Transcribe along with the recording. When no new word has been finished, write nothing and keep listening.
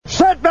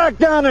back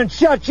down and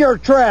shut your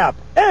trap.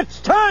 It's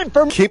time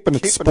for Keeping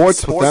It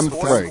Sports with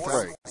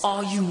M3.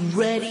 Are you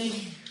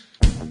ready?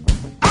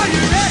 Are you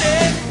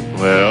ready?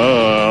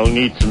 Well, I'll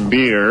need some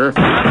beer.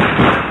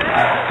 Are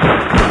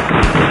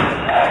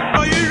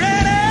you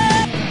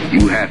ready?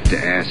 You have to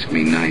ask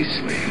me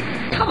nicely.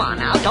 Come on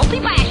now, don't be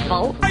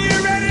bashful. Are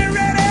you ready?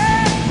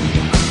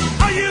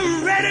 Are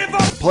you ready for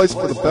Place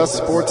for the best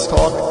sports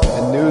talk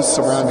and news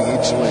surrounding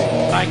each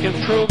league. I can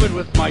prove it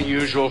with my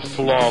usual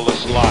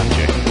flawless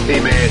logic. Hey,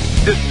 man,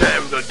 this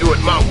time we'll do it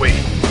my way.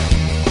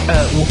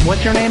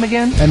 What's your name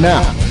again? And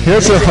now,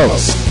 here's your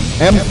host,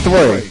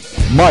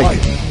 M3, Mike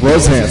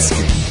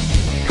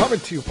Rosansky. Coming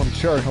to you from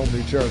Cherry Hill,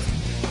 New Jersey.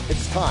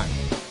 It's time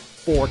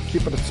for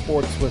Keeping It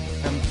Sports with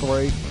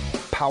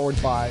M3,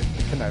 powered by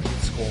the Connecticut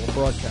School of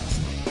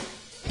Broadcasting.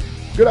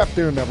 Good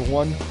afternoon,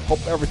 everyone.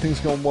 Hope everything's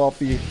going well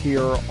for you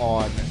here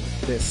on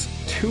this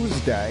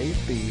Tuesday,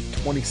 the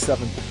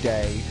 27th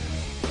day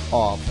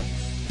of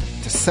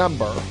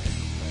December.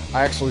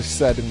 I actually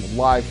said in the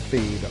live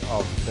feed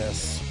of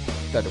this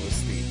that it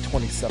was the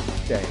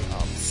 27th day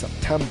of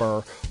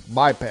September.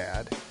 My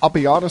bad. I'll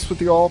be honest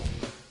with you all,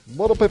 a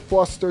little bit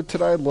flustered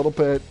today, a little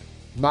bit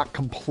not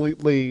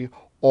completely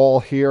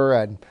all here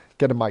and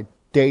getting my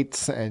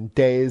dates and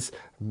days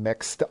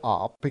mixed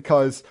up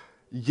because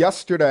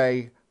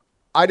yesterday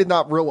I did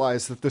not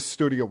realize that this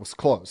studio was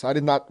closed. I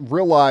did not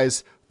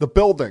realize the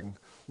building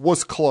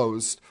was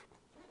closed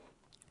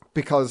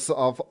because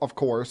of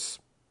course,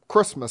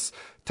 Christmas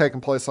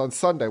taking place on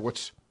Sunday,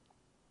 which,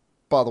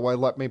 by the way,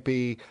 let me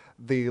be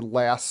the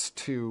last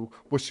to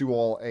wish you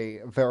all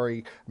a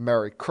very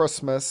Merry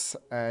Christmas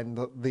and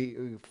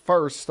the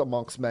first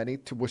amongst many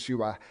to wish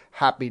you a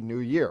Happy New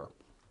Year.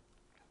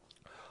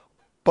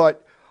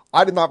 But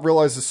I did not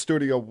realize the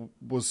studio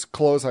was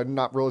closed. I did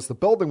not realize the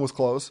building was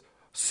closed.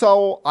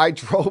 So I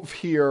drove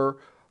here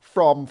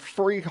from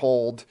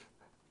Freehold,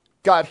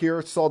 got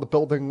here, saw the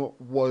building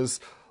was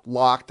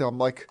locked. I'm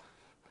like,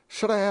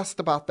 should I asked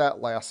about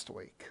that last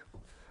week?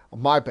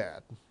 My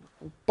bad.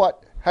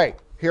 But hey,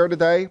 here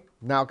today,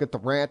 now get to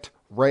rant,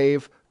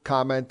 rave,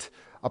 comment,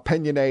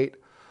 opinionate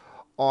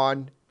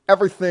on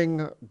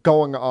everything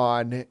going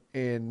on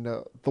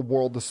in the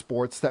world of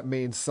sports that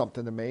means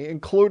something to me,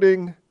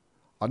 including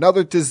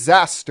another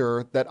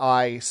disaster that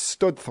I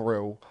stood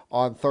through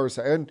on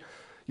Thursday. And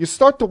you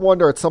start to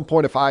wonder at some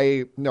point if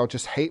I,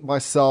 just hate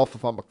myself,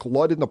 if I'm a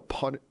glutton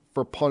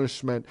for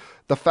punishment.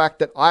 The fact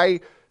that I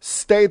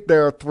stayed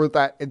there through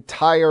that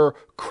entire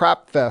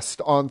crap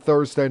fest on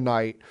Thursday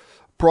night,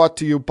 brought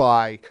to you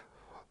by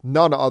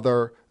none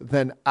other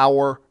than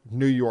our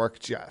New York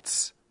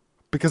Jets.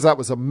 Because that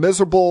was a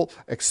miserable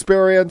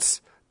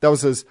experience. That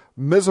was as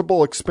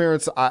miserable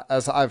experience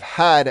as I've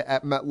had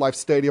at MetLife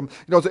Stadium.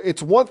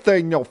 It's one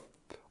thing,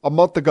 a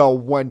month ago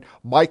when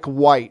Mike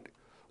White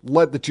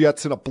led the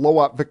Jets in a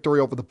blowout victory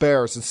over the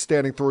Bears and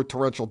standing through a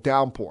torrential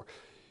downpour.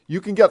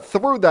 You can get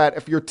through that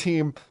if your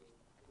team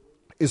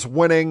is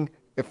winning,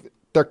 if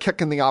they're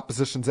kicking the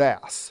opposition's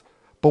ass.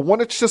 But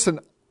when it's just an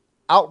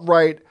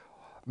outright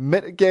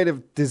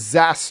mitigative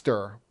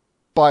disaster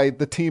by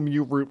the team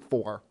you root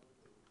for,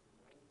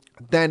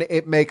 then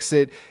it makes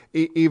it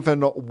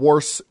even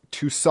worse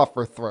to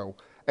suffer through.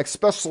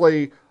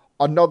 Especially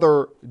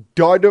another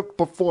dud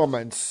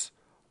performance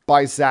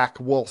by Zach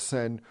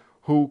Wilson,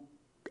 who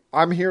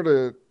I'm here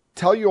to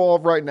tell you all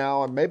right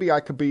now, and maybe I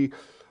could be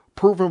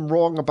proven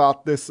wrong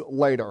about this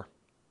later.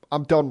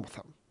 I'm done with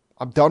him.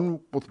 I'm done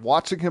with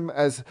watching him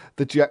as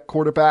the Jet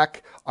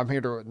quarterback. I'm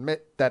here to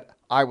admit that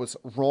I was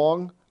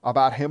wrong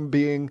about him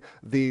being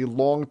the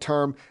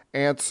long-term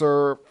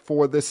answer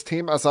for this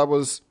team, as I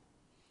was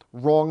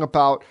wrong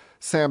about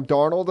Sam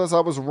Darnold, as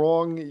I was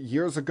wrong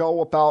years ago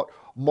about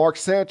Mark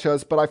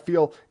Sanchez, but I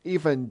feel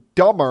even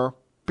dumber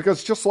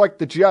because just like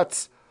the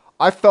Jets,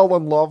 I fell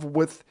in love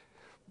with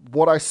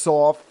what I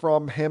saw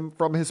from him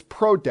from his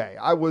pro day.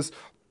 I was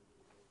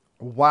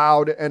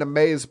wowed and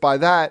amazed by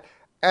that,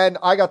 and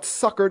I got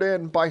suckered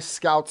in by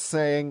scouts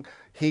saying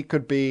he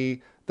could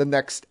be the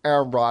next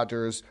Aaron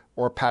Rodgers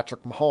or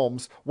Patrick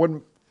Mahomes,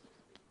 when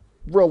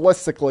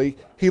realistically,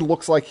 he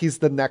looks like he's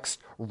the next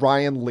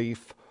Ryan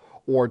Leaf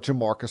or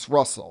Jamarcus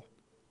Russell.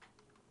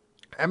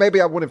 And maybe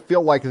I wouldn't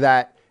feel like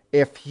that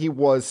if he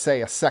was,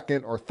 say, a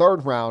second or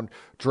third round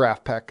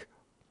draft pick.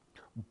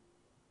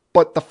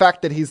 But the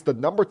fact that he's the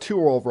number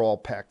 2 overall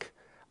pick,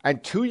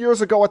 and 2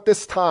 years ago at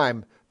this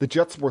time, the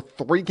Jets were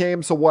 3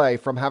 games away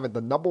from having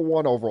the number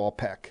 1 overall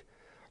pick.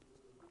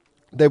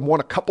 They won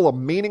a couple of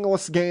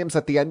meaningless games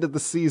at the end of the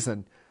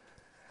season.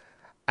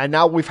 And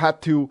now we've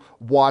had to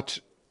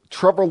watch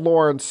Trevor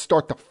Lawrence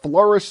start to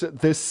flourish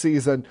this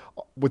season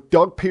with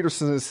Doug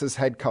Peterson as his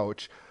head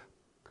coach,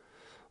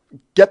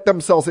 get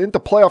themselves into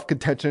playoff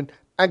contention,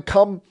 and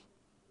come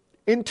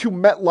into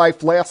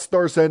MetLife last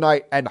Thursday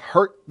night and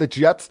hurt the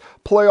Jets'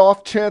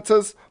 playoff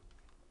chances.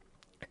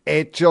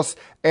 It just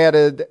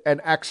added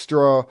an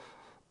extra,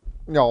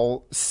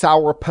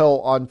 sour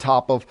pill on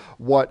top of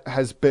what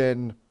has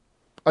been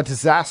a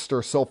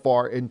disaster so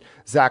far in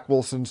Zach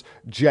Wilson's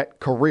Jet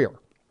career.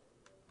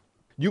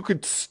 You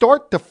could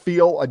start to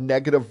feel a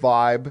negative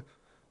vibe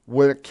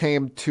when it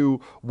came to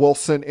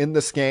Wilson in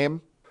this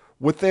game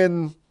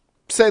within,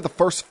 say, the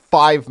first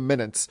 5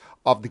 minutes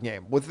of the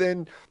game.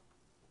 Within,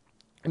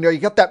 you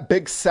got that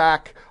big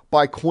sack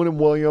by Quinnen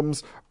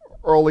Williams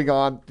early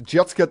on. The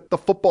Jets get the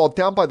football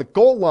down by the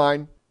goal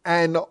line,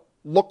 and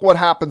look what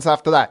happens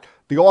after that.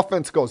 The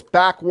offense goes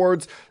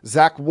backwards.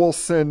 Zach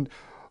Wilson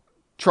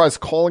tries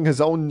calling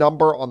his own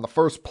number on the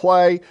first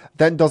play,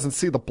 then doesn't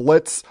see the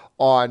blitz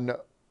on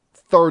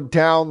third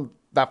down.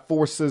 That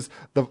forces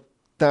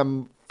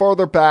them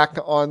further back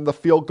on the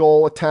field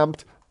goal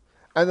attempt.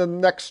 And then the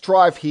next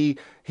drive, he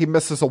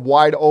misses a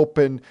wide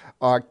open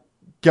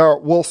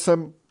Garrett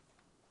Wilson.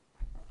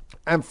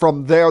 And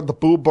from there, the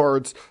Boo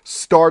Birds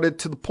started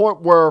to the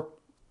point where,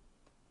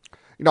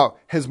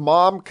 his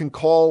mom can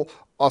call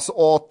us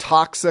all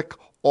toxic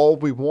all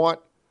we want,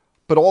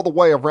 but all the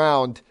way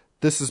around,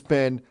 this has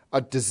been a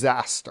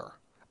disaster.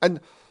 And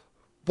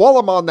while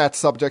I'm on that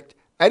subject,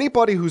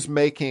 anybody who's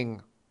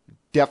making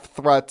death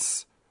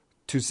threats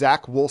to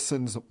Zach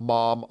Wilson's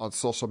mom on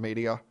social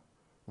media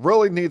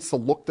really needs to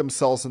look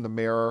themselves in the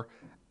mirror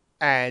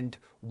and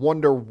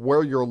wonder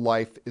where your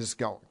life is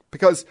going.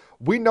 Because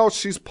we know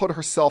she's put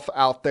herself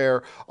out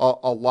there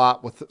a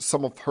lot with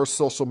some of her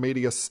social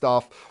media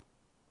stuff,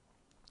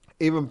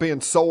 even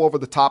being so over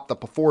the top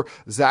that before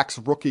Zach's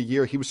rookie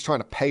year, he was trying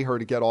to pay her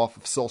to get off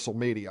of social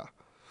media.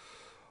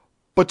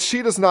 But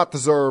she does not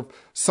deserve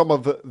some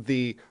of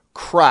the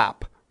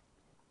crap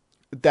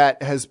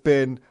that has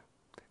been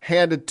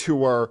handed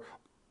to her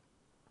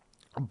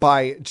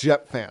by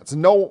Jet fans.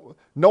 No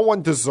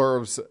one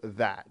deserves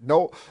that.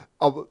 You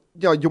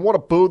want to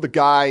boo the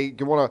guy,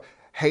 you want to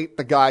hate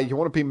the guy, you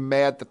want to be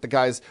mad that the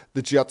guy's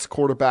the Jets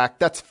quarterback,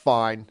 that's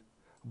fine.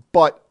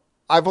 But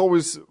I've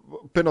always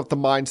been of the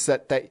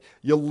mindset that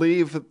you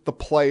leave the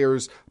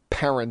players'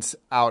 parents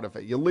out of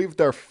it. You leave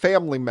their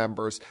family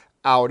members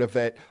out of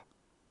it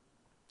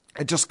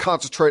and just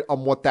concentrate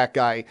on what that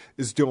guy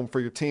is doing for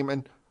your team.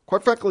 And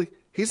quite frankly,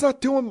 he's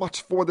not doing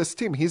much for this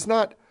team. He's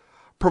not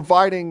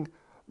providing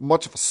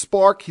much of a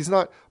spark. He's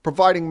not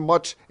providing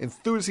much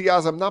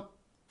enthusiasm, not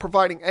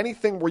providing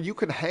anything where you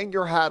can hang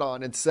your hat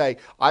on and say,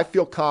 I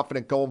feel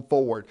confident going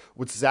forward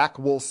with Zach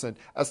Wilson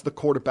as the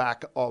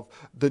quarterback of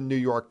the New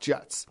York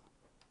Jets.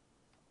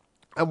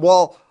 And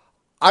while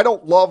I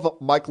don't love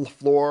Mike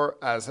LaFleur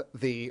as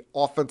the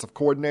offensive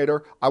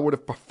coordinator, I would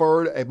have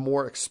preferred a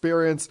more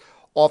experienced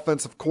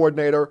offensive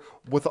coordinator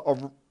with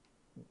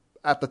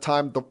at the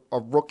time, a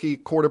rookie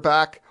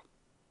quarterback.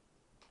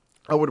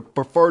 I would have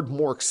preferred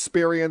more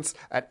experience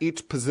at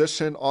each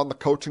position on the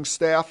coaching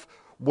staff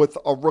with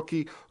a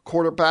rookie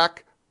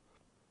quarterback.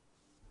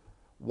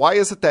 Why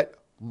is it that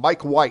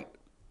Mike White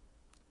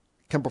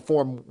can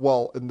perform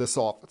well in this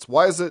offense?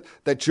 Why is it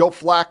that Joe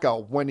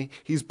Flacco, when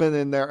he's been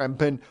in there and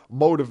been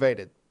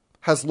motivated,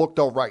 has looked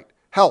all right?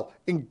 Hell,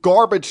 in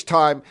garbage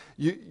time,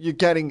 you're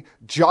getting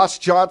Josh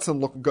Johnson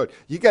looking good.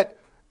 You get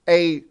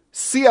a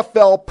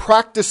CFL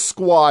practice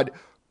squad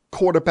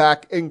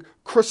quarterback in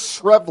Chris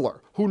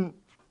Schrevler, who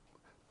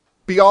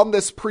beyond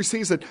this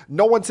preseason,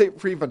 no one's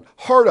even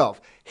heard of.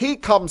 He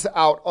comes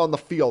out on the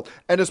field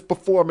and is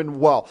performing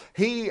well.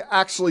 He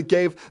actually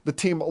gave the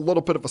team a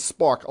little bit of a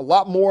spark, a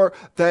lot more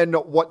than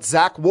what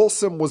Zach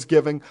Wilson was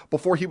giving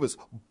before he was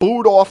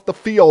booed off the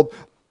field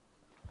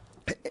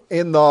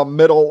in the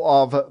middle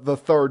of the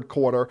third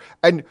quarter.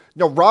 And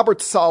Robert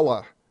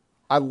Saleh,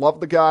 I love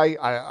the guy.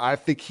 I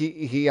think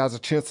he has a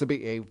chance to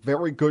be a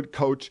very good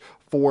coach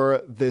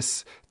for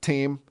this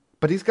team,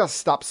 but he's got to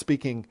stop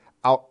speaking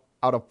out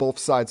of both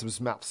sides of his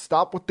mouth.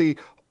 Stop with the,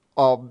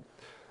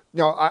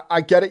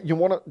 I get it.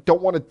 You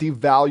don't want to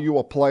devalue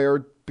a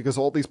player because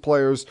all these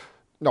players,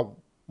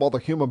 while they're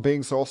human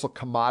beings, they're also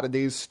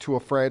commodities to a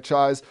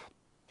franchise.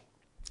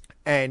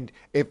 And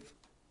if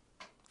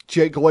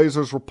Jay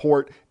Glazer's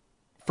report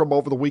from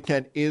over the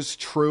weekend is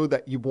true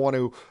that you want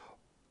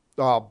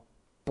to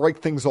break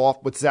things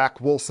off with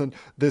Zach Wilson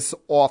this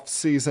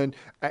offseason,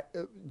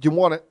 you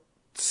want to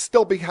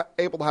still be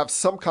able to have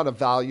some kind of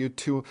value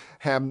to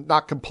him,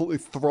 not completely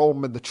throw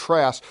him in the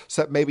trash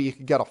so that maybe you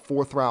can get a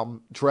 4th-round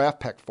draft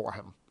pick for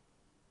him.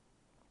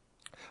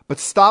 But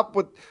stop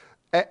with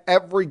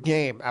every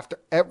game. After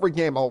every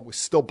game, we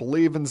still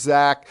believe in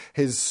Zach.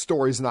 His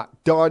story's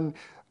not done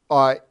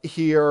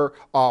here.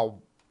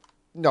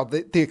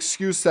 The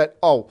excuse that,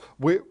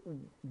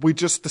 we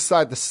just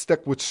decided to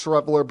stick with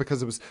Schrevler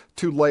because it was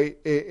too late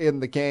in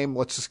the game.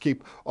 Let's just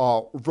keep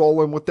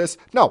rolling with this.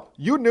 No,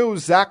 you knew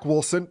Zach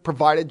Wilson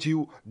provided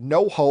you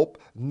no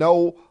hope,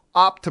 no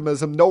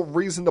optimism, no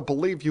reason to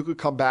believe you could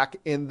come back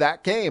in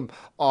that game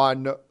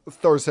on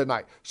Thursday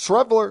night.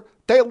 Schrevler,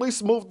 they at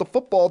least moved the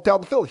football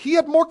down the field. He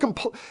had more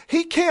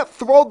he can't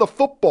throw the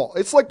football.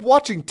 It's like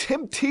watching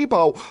Tim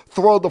Tebow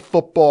throw the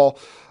football,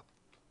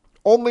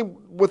 only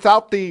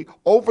without the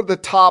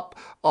over-the-top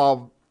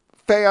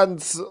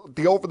fans,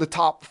 the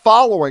over-the-top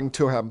following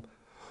to him.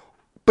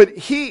 But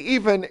he,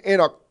 even in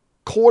a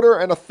quarter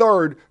and a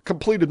third,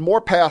 completed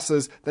more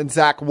passes than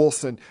Zach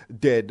Wilson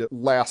did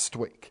last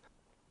week.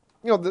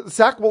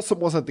 Zach Wilson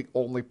wasn't the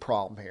only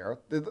problem here.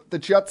 The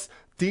Jets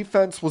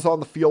defense was on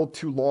the field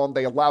too long.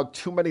 They allowed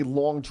too many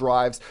long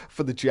drives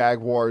for the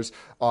Jaguars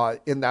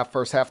in that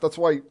first half. That's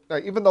why,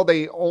 even though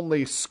they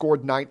only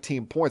scored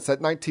 19 points, that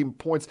 19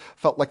 points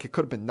felt like it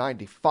could have been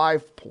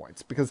 95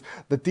 points because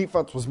the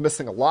defense was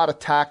missing a lot of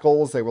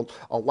tackles. They were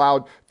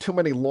allowed too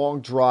many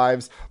long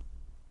drives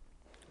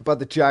by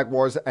the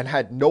Jaguars and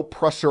had no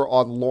pressure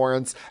on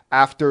Lawrence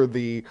after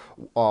the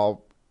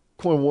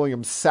Quinn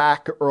Williams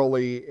sack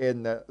early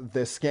in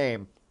this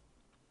game.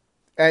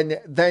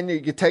 And then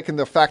you take in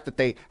the fact that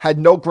they had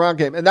no ground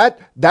game. And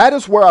that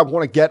is where I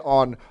want to get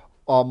on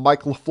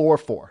Mike LaFleur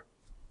for.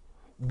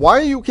 Why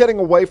are you getting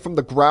away from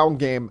the ground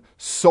game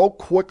so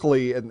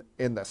quickly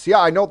in this?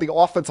 Yeah, I know the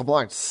offensive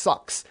line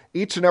sucks.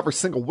 Each and every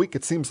single week,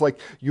 it seems like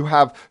you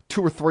have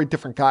 2 or 3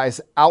 different guys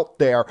out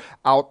there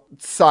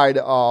outside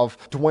of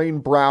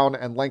Dwayne Brown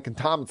and Laken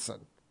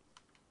Tomlinson.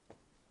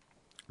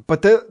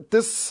 But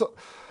this,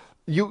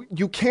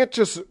 you can't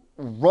just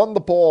run the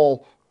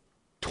ball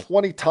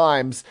 20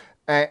 times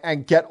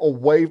and get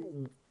away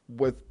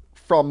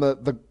from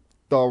the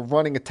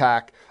running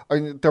attack. I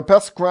mean, their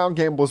best ground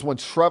game was when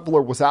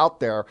Trevler was out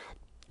there,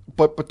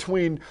 but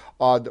between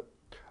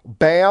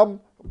Bam,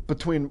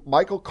 between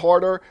Michael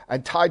Carter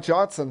and Ty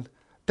Johnson,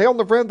 they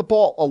only ran the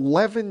ball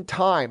 11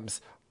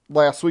 times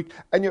last week,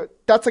 and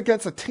that's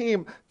against a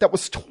team that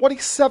was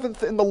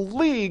 27th in the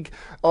league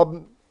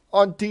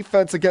on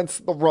defense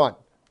against the run.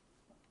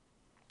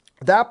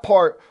 That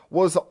part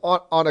was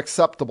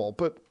unacceptable,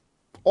 but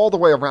all the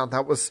way around,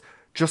 that was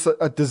just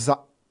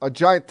a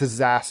giant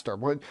disaster.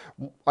 When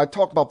I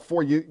talked about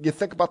before, you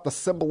think about the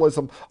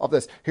symbolism of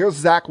this. Here's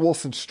Zach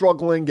Wilson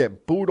struggling, getting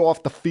booed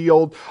off the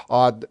field,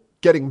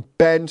 getting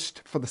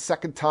benched for the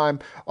second time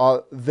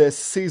this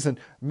season.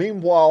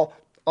 Meanwhile,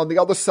 on the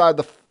other side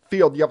of the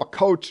field, you have a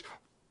coach,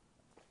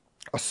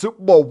 a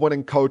Super Bowl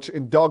winning coach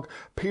in Doug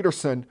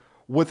Peterson,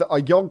 with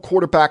a young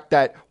quarterback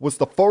that was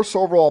the first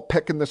overall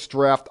pick in this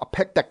draft, a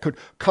pick that could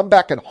come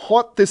back and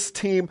haunt this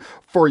team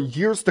for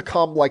years to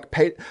come, like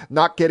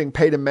not getting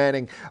Peyton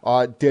Manning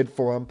did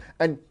for him.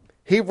 And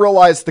he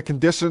realized the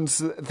conditions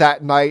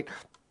that night,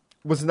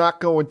 was not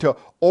going to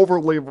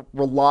overly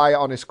rely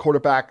on his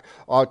quarterback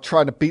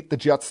trying to beat the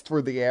Jets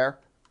through the air.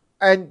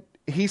 And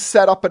he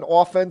set up an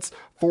offense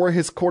for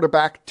his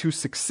quarterback to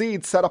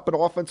succeed, set up an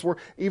offense where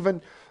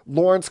even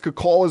Lawrence could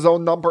call his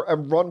own number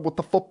and run with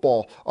the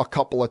football a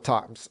couple of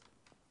times.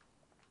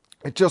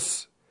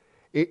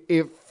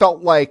 It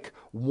felt like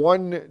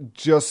one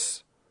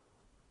just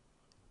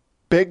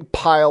big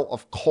pile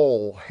of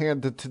coal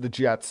handed to the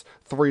Jets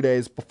 3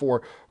 days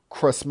before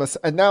Christmas.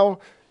 And now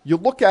you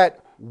look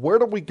at, where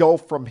do we go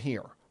from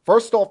here?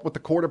 First off, with the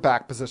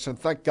quarterback position,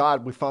 thank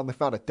God we finally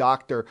found a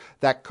doctor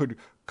that could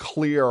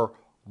clear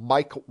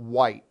Mike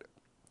White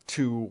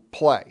to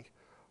play.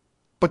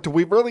 But do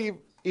we really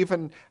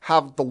even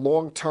have the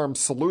long-term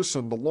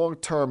solution, the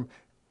long-term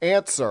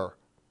answer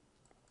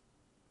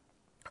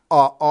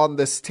on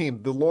this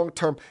team, the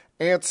long-term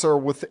answer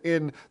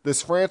within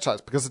this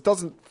franchise? Because it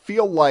doesn't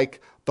feel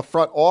like the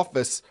front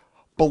office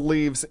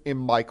believes in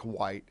Mike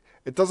White.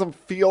 It doesn't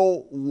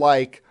feel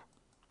like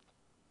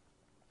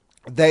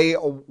they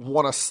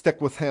want to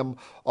stick with him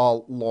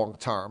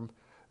long-term.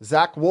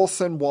 Zach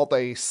Wilson, while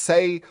they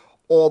say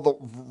all the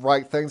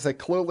right things, they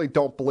clearly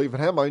don't believe in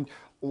him. I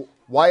mean,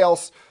 why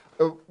else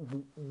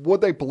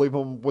would they believe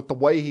him with the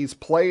way he's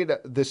played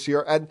this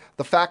year? And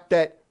the fact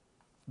that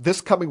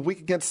this coming week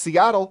against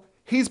Seattle,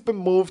 he's been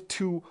moved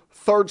to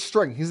third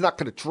string. He's not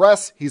going to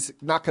dress. He's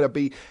not going to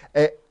be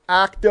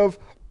active.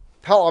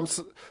 Hell, I'm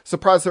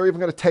surprised they're even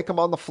going to take him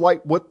on the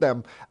flight with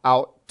them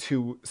out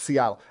to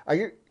Seattle.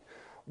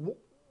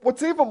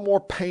 What's even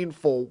more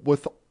painful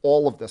with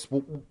all of this,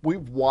 what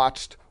we've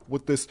watched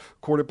with this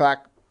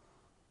quarterback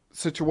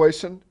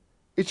situation,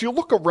 is you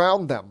look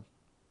around them.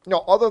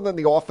 Other than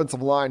the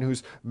offensive line,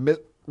 who's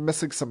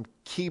missing some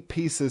key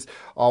pieces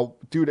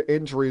due to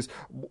injuries,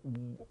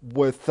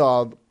 with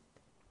the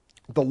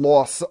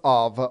loss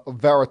of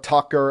Vera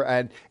Tucker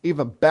and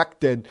even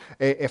Becton,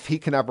 if he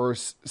can ever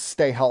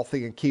stay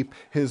healthy and keep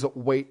his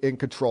weight in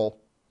control.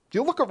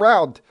 You look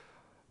around,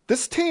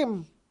 this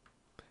team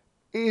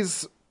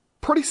is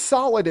pretty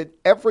solid in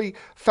every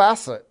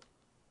facet.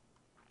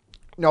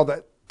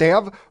 That they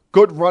have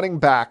good running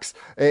backs,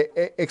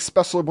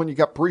 especially when you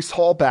got Breece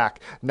Hall back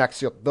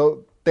next year.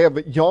 They have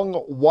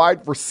young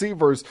wide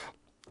receivers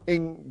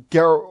in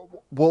Garrett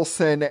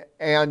Wilson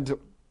and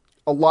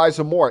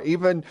Elijah Moore.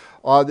 Even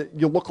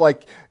you looks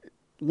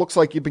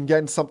like you've been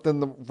getting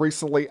something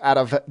recently out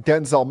of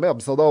Denzel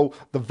Mims, although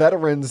the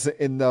veterans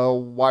in the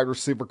wide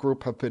receiver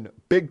group have been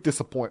big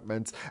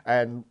disappointments,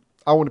 and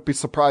I wouldn't be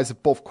surprised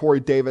if both Corey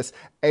Davis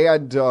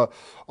and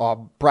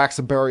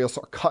Braxton Berrios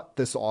are cut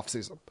this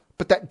offseason.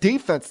 But that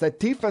defense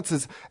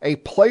is a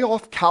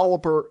playoff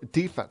caliber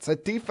defense.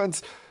 That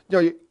defense,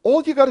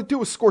 all you got to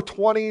do is score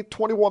 20,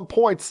 21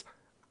 points.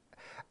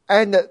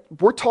 And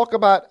we're talking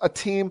about a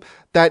team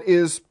that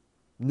is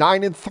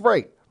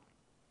 9-3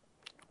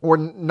 or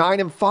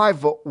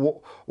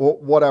 9-5,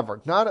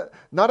 whatever.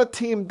 Not a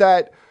team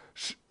that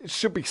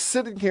should be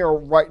sitting here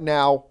right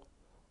now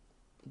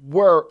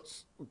where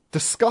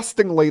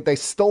disgustingly, they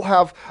still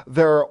have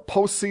their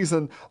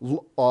postseason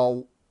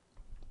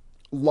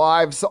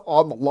lives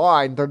on the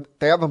line.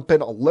 They haven't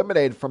been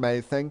eliminated from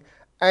anything.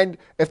 And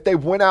if they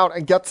went out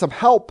and get some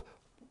help,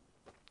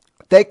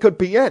 they could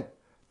be in.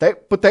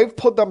 But they've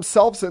put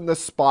themselves in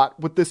this spot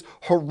with this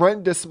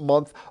horrendous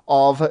month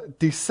of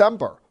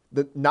December.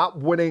 Not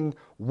winning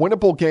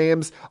winnable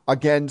games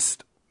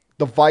against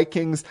the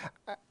Vikings,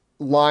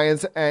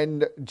 Lions,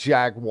 and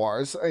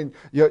Jaguars. And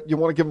you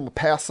want to give them a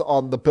pass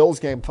on the Bills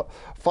game,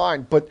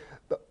 fine. But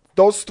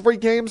those 3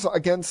 games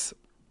against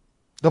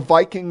the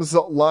Vikings,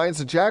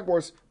 Lions, and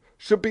Jaguars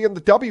should be in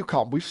the W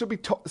column. We should be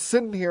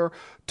sitting here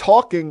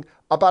talking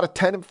about a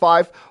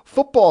 10-5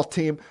 football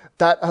team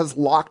that has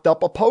locked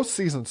up a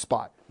postseason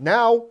spot.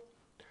 Now,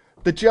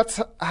 the Jets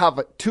have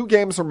 2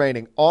 games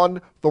remaining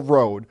on the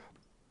road,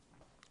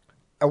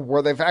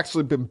 where they've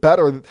actually been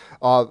better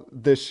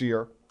this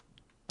year.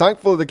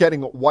 Thankfully, they're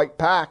getting White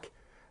back,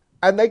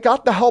 and they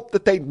got the help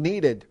that they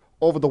needed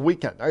over the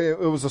weekend. It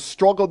was a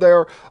struggle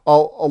there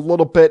a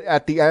little bit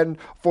at the end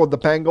for the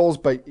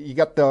Bengals, but you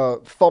got the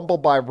fumble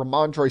by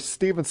Ramondre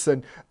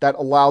Stevenson that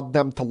allowed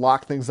them to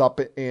lock things up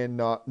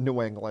in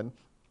New England.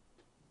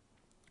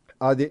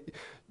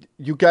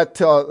 You get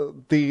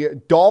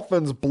the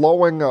Dolphins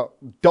blowing a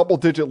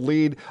double-digit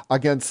lead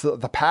against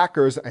the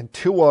Packers, and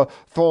Tua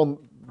throwing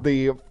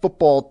the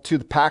football to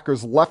the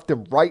Packers left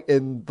and right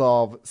in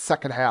the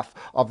second half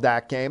of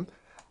that game.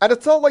 And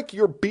it's not like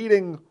you're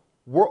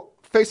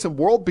facing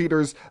world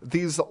beaters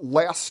these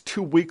last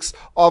 2 weeks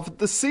of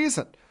the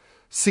season.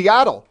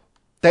 Seattle,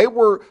 they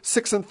were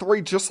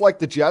 6-3 just like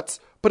the Jets,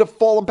 but have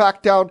fallen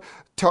back down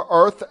to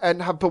earth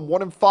and have been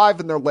 1-5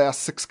 in their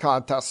last 6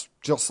 contests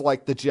just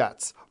like the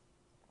Jets.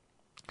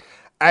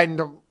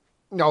 And,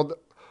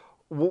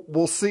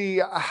 we'll see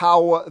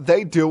how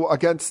they do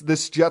against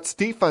this Jets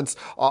defense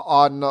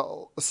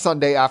on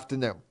Sunday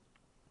afternoon.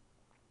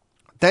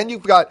 Then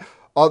you've got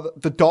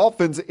the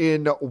Dolphins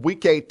in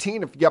Week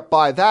 18, if you get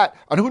by that.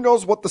 And who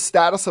knows what the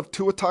status of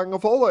Tua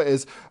Tagovailoa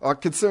is,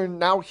 considering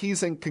now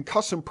he's in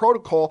concussion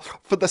protocol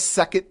for the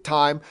 2nd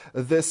time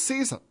this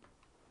season.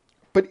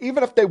 But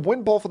even if they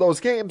win both of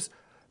those games,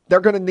 they're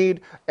going to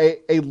need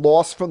a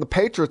loss from the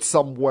Patriots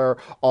somewhere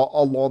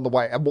along the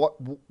way. And what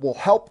will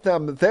help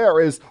them there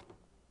is,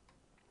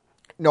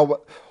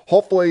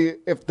 hopefully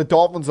if the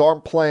Dolphins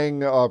aren't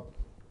playing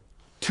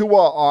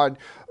Tua on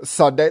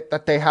Sunday,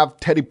 that they have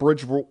Teddy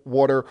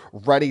Bridgewater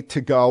ready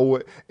to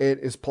go in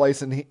his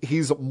place, and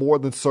he's more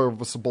than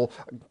serviceable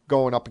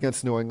going up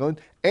against New England.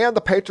 And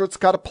the Patriots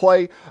got to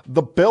play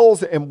the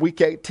Bills in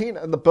Week 18,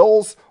 and the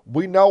Bills,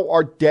 we know,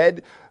 are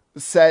dead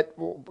set,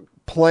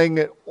 playing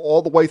it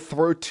all the way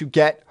through to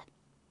get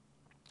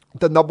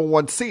the number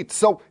 1 seed.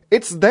 So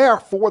it's there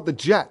for the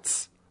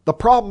Jets. The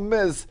problem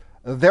is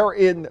they're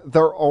in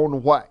their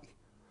own way.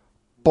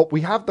 But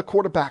we have the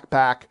quarterback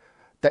back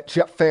that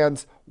Jet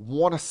fans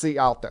want to see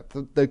out there.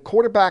 The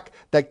quarterback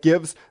that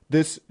gives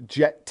this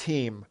Jet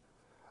team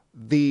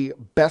the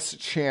best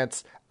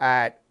chance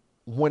at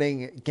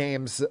winning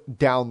games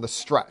down the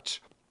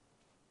stretch.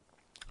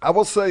 I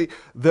will say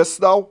this,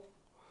 though.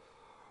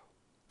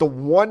 The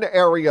one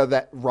area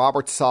that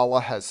Robert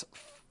Saleh has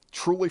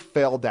truly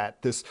failed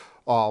at this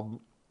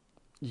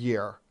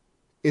year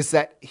is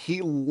that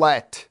he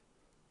let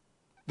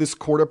this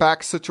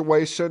quarterback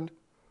situation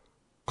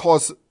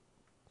cause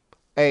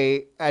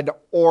an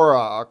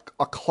aura,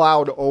 a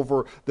cloud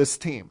over this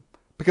team.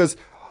 Because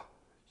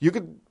you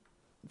could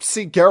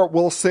see Garrett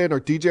Wilson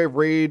or DJ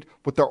Reed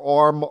with their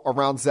arm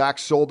around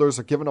Zach's shoulders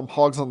or giving him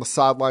hugs on the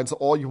sidelines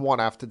all you want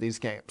after these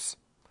games.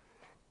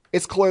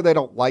 It's clear they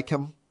don't like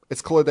him.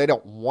 It's clear they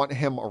don't want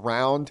him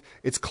around.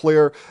 It's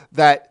clear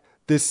that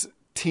this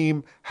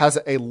team has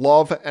a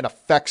love and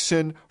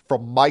affection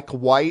from Mike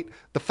White.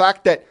 The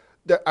fact that,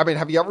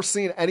 have you ever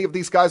seen any of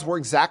these guys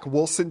wearing Zach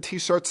Wilson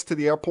t-shirts to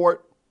the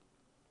airport?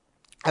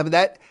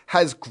 That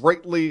has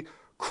greatly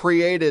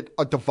created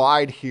a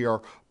divide here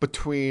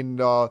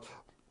between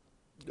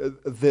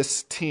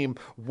this team,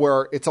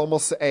 where it's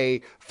almost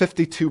a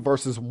 52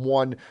 versus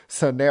 1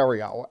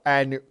 scenario,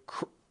 and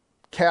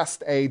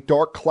cast a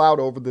dark cloud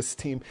over this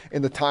team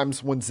in the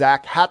times when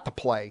Zach had to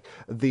play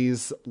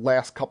these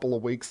last couple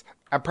of weeks,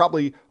 and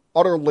probably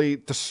utterly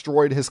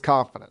destroyed his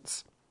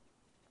confidence.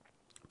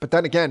 But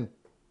then again,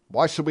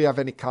 why should we have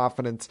any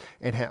confidence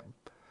in him?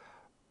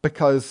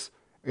 Because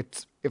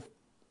if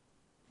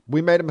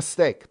we made a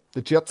mistake,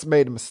 the Jets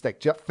made a mistake.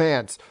 Jet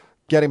fans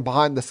getting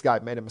behind this guy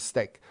made a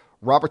mistake.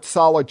 Robert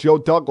Saleh, Joe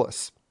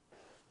Douglas.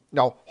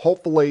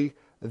 Hopefully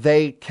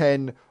they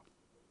can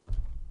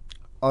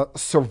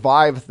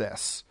survive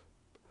this,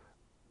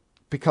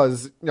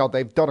 because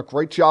they've done a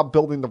great job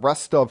building the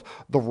rest of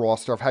the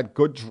roster. I've had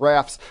good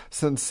drafts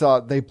since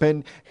they've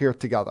been here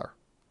together.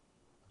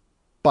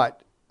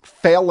 But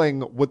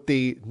failing with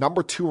the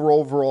number 2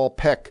 overall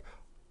pick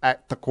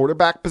at the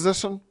quarterback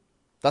position,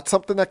 that's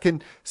something that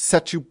can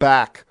set you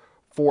back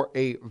for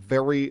a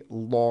very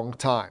long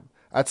time.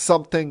 That's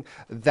something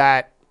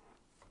that,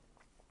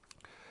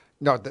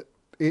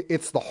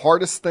 it's the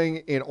hardest thing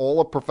in all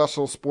of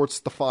professional sports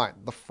to find,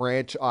 the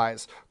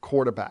franchise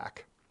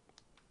quarterback.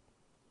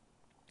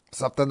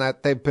 something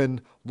that they've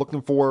been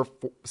looking for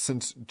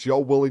since Joe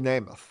Willie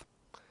Namath.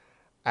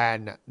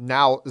 And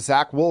now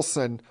Zach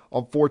Wilson,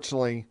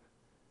 unfortunately,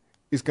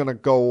 is going to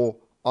go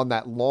on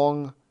that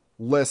long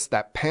list,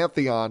 that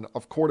pantheon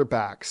of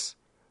quarterbacks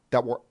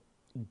that were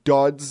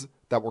duds,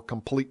 that were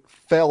complete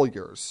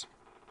failures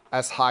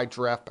as high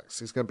draft picks.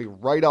 He's going to be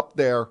right up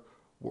there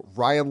with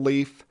Ryan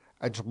Leaf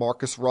and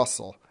Jamarcus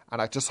Russell.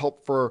 And I just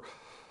hope for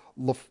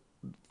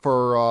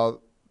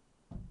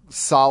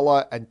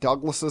Saleh and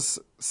Douglas's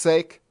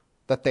sake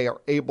that they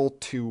are able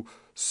to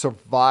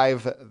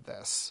survive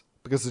this,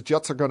 because the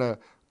Jets are going to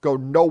go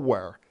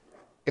nowhere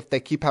if they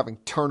keep having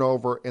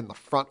turnover in the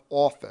front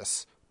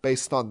office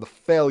based on the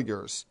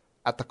failures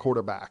at the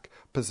quarterback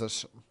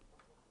position.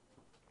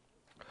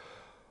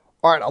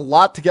 All right, a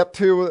lot to get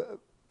to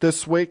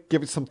this week.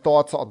 Give you some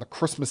thoughts on the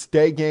Christmas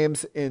Day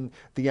games in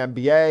the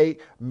NBA,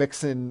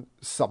 mixing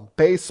some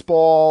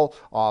baseball,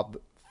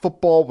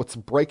 football with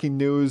some breaking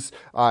news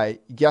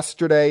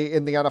yesterday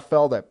in the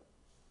NFL that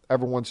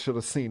everyone should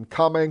have seen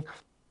coming.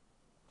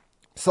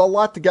 So a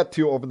lot to get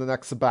to over the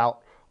next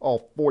about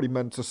 40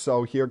 minutes or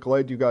so here.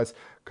 Glad you guys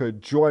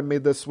could join me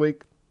this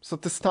week. So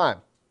at this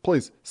time,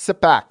 please sit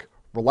back,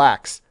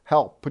 relax,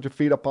 hell, put your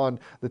feet up on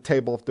the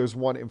table if there's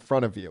one in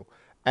front of you,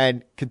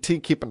 and continue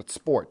keeping it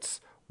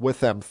sports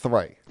with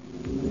M3.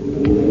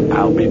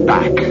 I'll be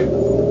back.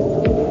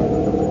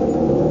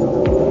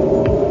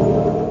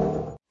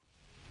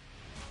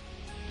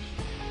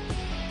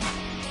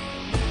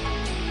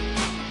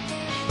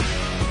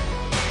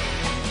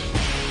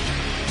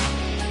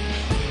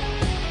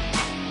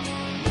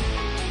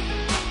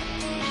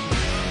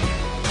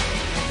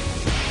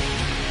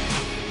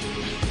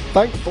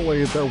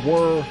 Thankfully, there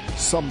were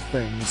some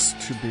things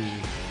to be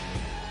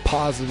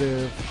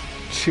positive,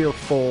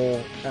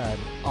 cheerful, and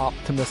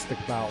optimistic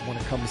about when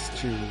it comes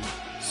to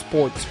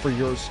sports for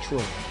yours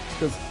truly.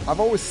 Because I've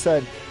always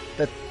said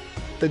that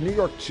the New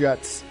York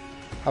Jets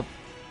have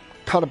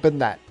kind of been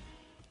that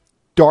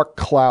dark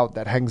cloud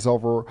that hangs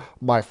over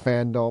my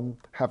fandom,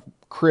 have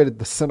created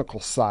the cynical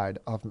side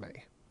of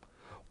me.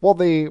 Well,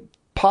 the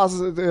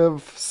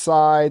positive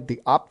side,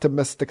 the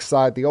optimistic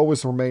side, the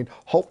always remain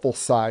hopeful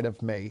side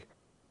of me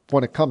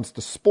when it comes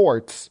to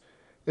sports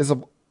is,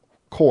 of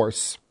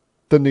course,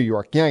 the New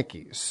York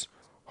Yankees,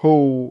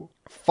 who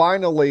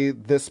finally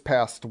this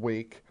past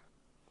week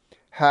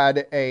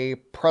had a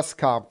press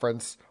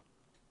conference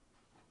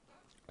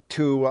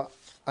to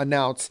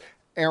announce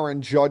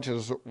Aaron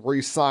Judge's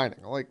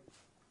re-signing. Like,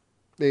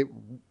 they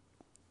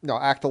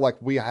acted like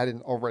we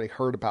hadn't already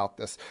heard about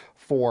this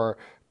for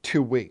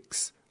 2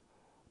 weeks.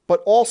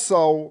 But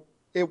also,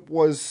 it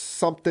was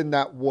something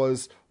that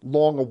was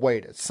long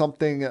awaited,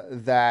 something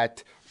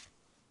that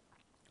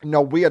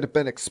we had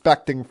been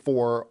expecting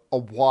for a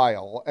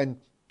while and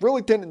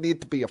really didn't need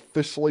to be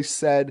officially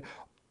said,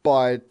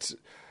 but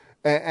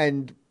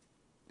and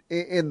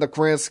in the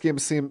grand scheme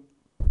of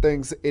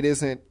things, it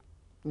isn't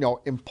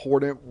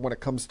important when it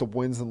comes to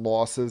wins and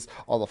losses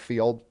on the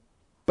field.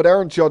 But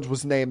Aaron Judge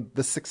was named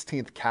the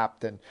 16th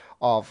captain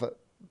of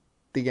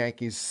the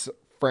Yankees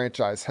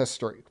franchise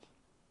history.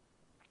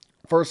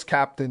 First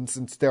captain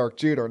since Derek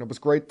Jeter, and it was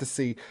great to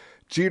see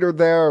Jeter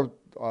there.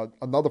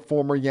 Another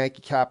former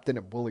Yankee captain,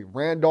 and Willie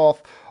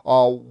Randolph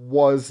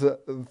was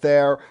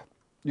there.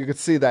 You could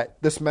see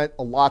that this meant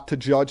a lot to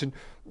Judge. And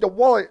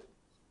while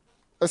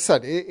I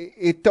said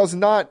it does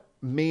not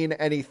mean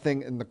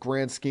anything in the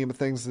grand scheme of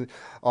things, you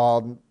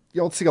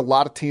don't see a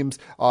lot of teams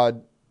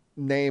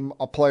name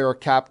a player a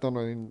captain.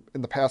 I mean,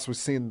 in the past, we've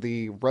seen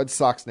the Red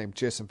Sox name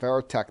Jason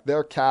Varitek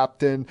their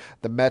captain,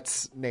 the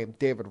Mets named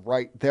David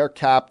Wright their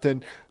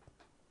captain.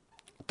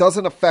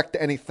 Doesn't affect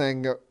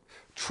anything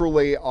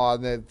truly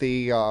on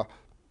the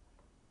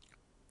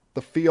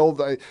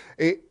field.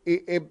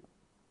 It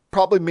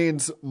probably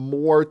means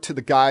more to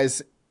the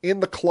guys in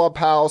the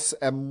clubhouse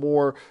and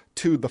more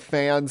to the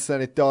fans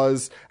than it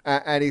does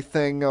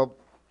anything,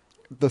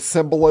 the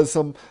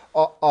symbolism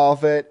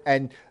of it.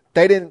 And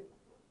they didn't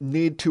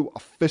need to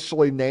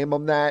officially name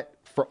him that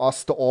for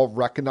us to all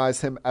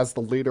recognize him as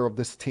the leader of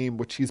this team,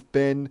 which he's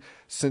been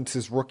since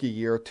his rookie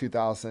year,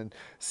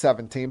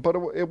 2017. But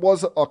it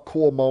was a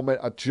cool moment,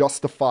 a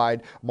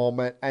justified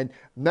moment. And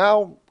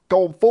now,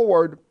 going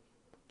forward,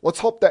 let's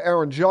hope that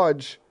Aaron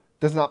Judge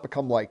does not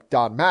become like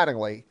Don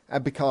Mattingly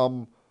and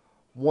become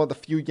one of the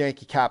few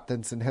Yankee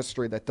captains in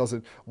history that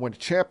doesn't win a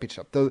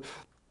championship.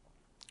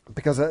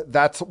 Because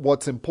that's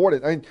what's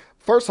important. I mean,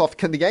 first off,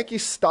 can the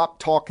Yankees stop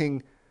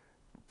talking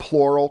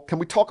plural? Can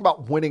we talk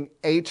about winning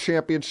a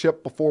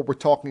championship before we're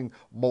talking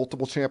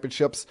multiple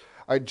championships?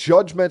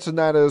 Judge mentioned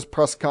that at his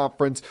press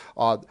conference.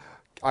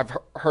 I've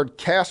heard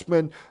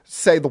Cashman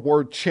say the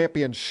word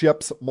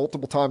championships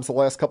multiple times the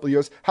last couple of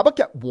years. How about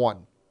get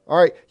one? All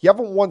right, you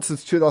haven't won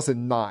since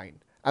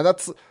 2009, and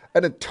that's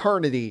an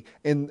eternity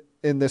in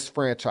this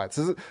franchise.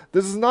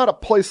 This is not a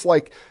place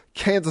like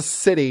Kansas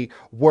City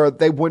where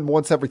they win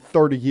once every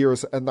 30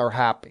 years and they're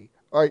happy.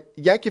 All right,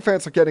 Yankee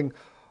fans are getting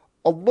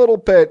a little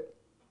bit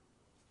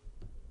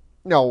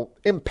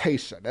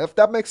impatient. If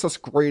that makes us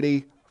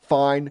greedy,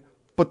 fine.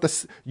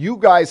 But you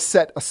guys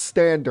set a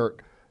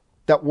standard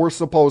that we're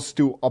supposed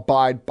to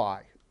abide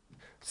by.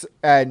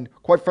 And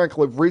quite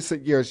frankly,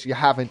 recent years, you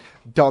haven't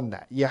done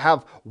that. You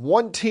have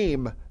one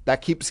team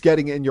that keeps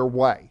getting in your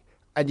way,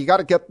 and you got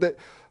to get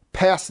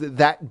past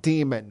that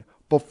demon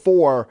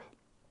before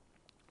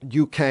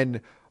you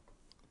can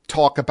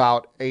talk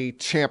about a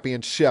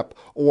championship,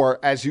 or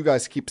as you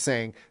guys keep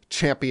saying,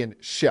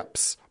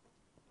 championships.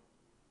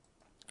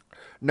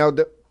 Now,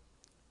 the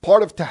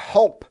part of to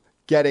help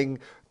getting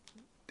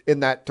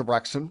in that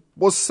direction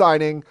was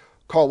signing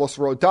Carlos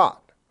Rodon,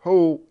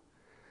 who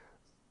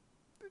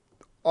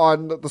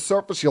on the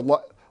surface you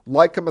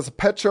like him as a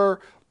pitcher,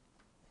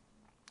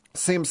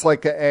 seems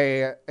like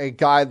a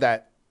guy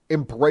that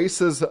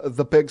embraces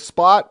the big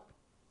spot.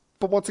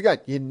 But once again,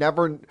 you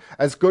never,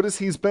 as good as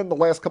he's been the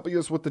last couple of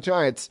years with the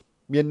Giants,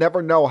 you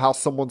never know how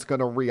someone's going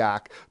to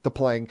react to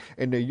playing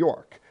in New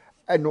York.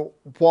 And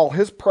while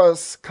his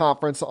press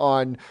conference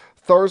on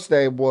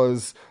Thursday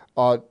was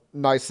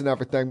nice and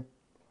everything,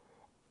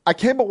 I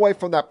came away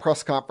from that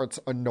press conference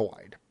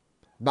annoyed.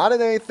 Not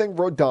in anything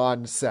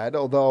Rodon said,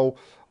 although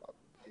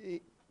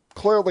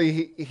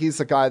clearly he's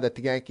a guy that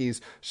the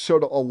Yankees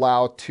should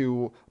allow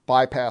to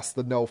bypass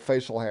the no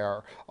facial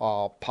hair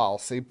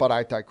policy, but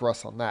I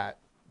digress on that.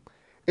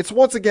 It's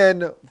once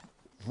again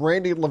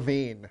Randy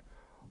Levine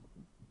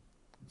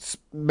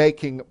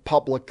making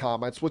public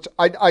comments, which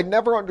I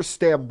never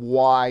understand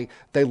why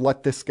they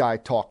let this guy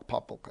talk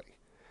publicly.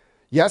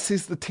 Yes,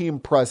 he's the team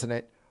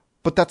president,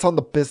 but that's on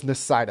the business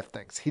side of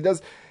things.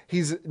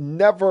 He's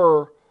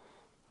never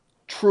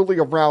truly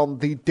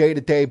around the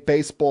day-to-day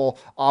baseball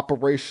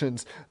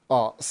operations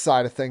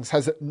side of things,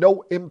 has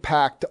no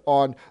impact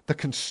on the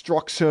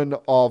construction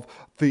of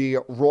the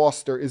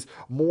roster, is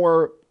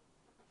more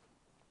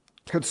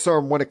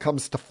concerned when it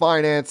comes to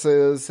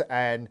finances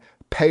and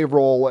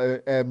payroll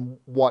and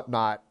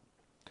whatnot.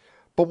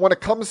 But when it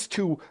comes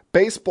to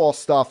baseball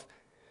stuff,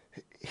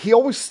 he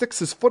always sticks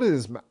his foot in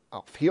his mouth.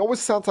 He always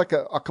sounds like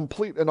a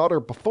complete and utter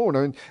buffoon.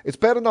 I mean, it's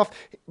bad enough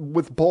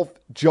with both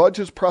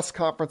Judge's press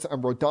conference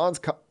and Rodon's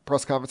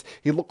press conference.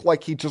 He looked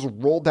like he just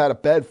rolled out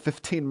of bed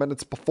 15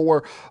 minutes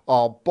before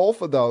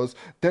both of those.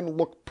 Didn't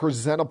look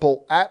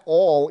presentable at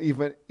all,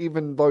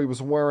 even though he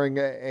was wearing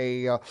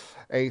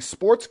a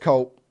sports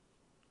coat.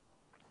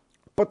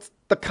 But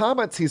the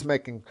comments he's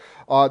making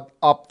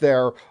up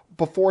there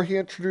before he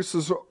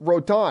introduces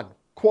Rodon,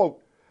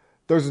 quote,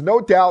 "There's no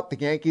doubt the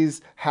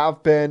Yankees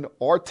have been,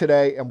 are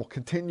today, and will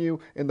continue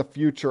in the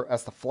future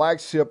as the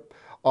flagship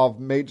of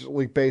Major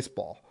League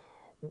Baseball.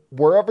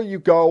 Wherever you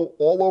go,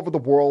 all over the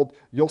world,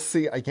 you'll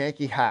see a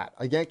Yankee hat,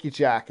 a Yankee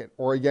jacket,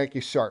 or a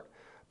Yankee shirt.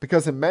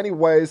 Because in many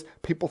ways,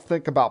 people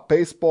think about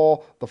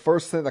baseball, the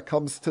first thing that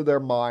comes to their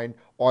mind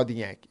are the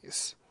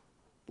Yankees."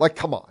 Like,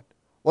 come on.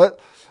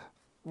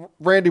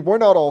 Randy, we're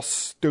not all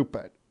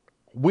stupid.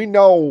 We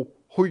know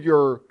who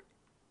you're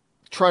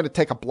trying to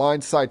take a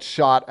blindside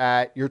shot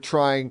at. You're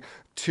trying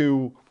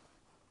to,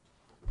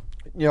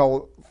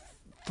 throw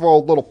a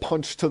little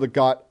punch to the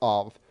gut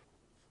of.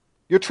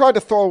 You're trying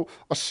to throw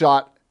a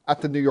shot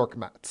at the New York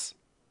Mets.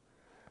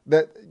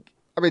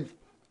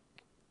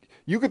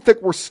 You can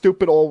think we're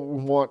stupid all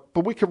we want,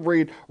 but we can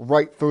read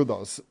right through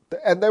those.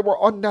 And they were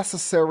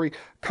unnecessary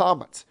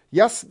comments.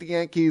 Yes, the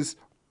Yankees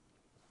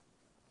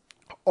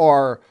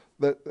are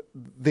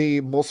the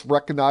most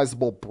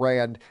recognizable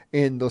brand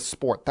in the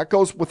sport. That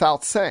goes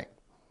without saying.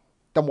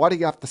 Then why do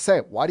you have to say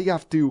it? Why do you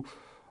have to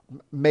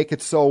make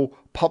it so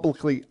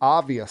publicly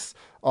obvious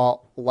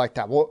like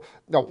that? Well,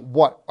 no,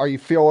 what? Are you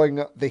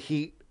feeling the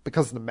heat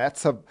because the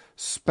Mets have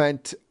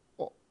spent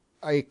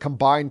a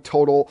combined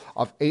total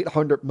of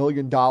 $800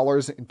 million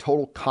in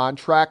total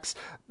contracts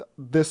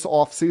this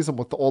offseason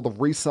with all the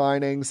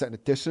re-signings and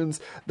additions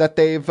that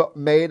they've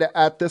made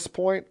at this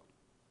point?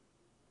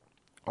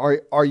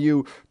 Are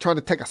you trying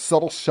to take a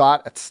subtle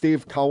shot at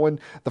Steve Cohen?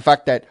 The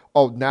fact that,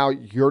 now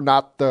you're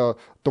not the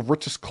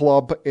richest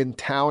club in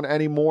town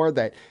anymore,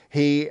 that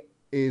he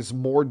is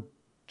more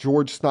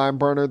George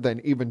Steinbrenner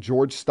than even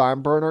George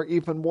Steinbrenner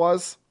even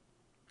was?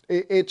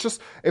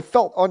 It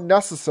felt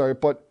unnecessary,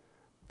 but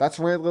that's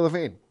Randy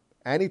Levine.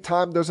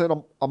 Anytime there's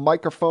a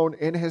microphone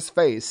in his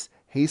face,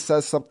 he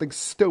says something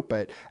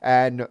stupid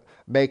and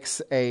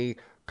makes a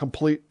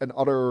complete and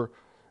utter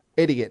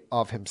idiot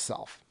of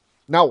himself.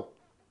 Now,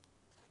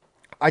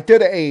 I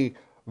did a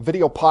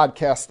video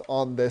podcast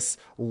on this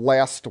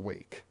last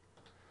week.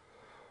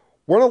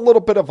 We're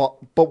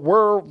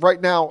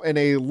right now in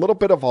a little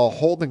bit of a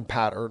holding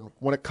pattern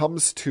when it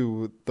comes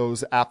to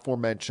those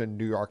aforementioned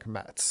New York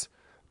Mets.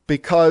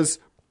 Because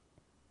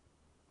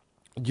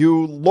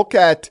you look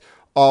at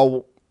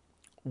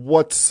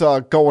what's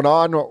going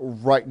on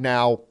right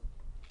now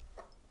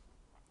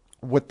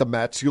with the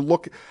Mets. You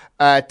look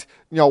at,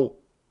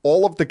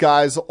 all of the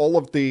guys, all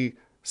of the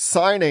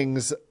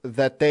signings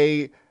that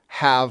they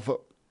have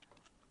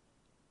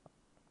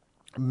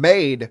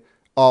made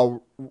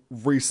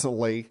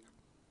recently.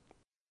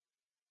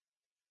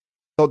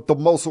 The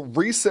most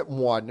recent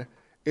one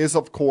is,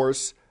 of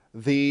course,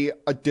 the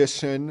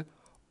addition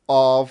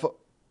of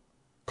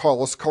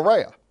Carlos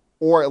Correa,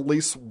 or at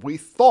least we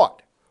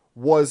thought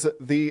was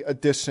the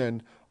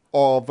addition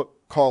of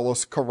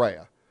Carlos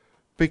Correa,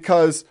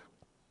 because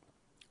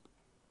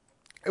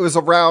it was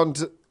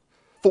around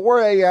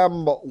 4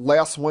 a.m.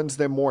 last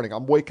Wednesday morning.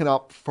 I'm waking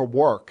up for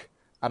work,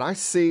 and I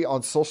see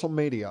on social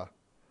media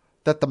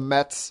that the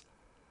Mets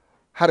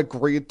had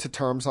agreed to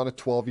terms on a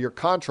 12-year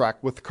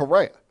contract with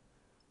Correa.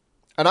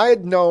 And I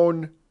had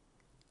known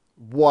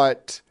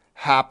what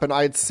happened.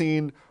 I had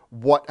seen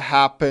what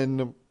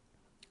happened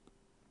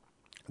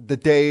the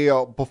day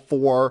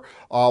before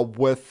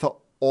with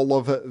all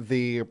of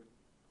the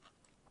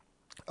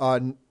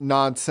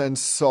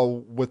nonsense.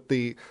 So with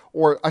the,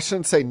 or I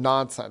shouldn't say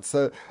nonsense,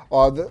 the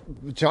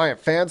Giant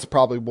fans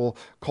probably will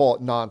call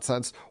it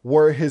nonsense,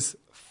 where his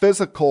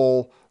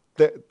physical,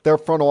 their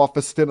front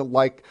office didn't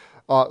like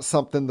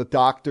something the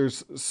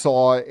doctors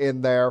saw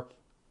in there,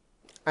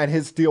 and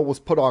his deal was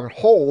put on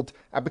hold.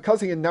 And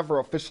because he had never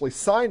officially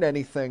signed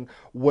anything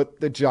with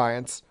the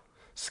Giants,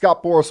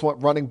 Scott Boras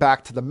went running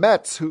back to the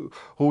Mets, who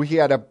he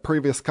had a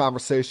previous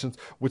conversations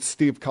with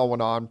Steve Cohen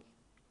on,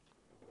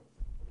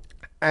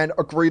 and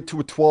agreed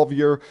to a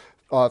 12-year,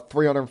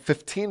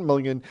 $315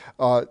 million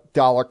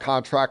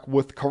contract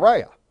with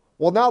Correa.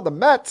 Well, now the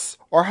Mets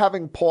are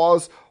having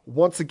pause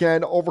once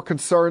again over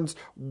concerns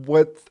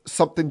with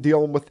something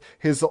dealing with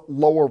his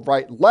lower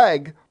right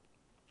leg,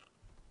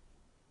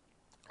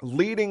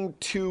 leading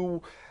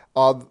to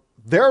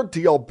their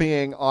deal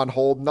being on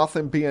hold,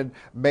 nothing being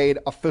made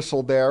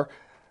official there.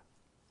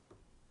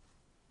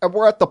 And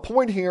we're at the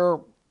point here,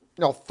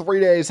 3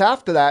 days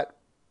after that,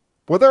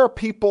 where there are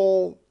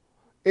people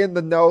in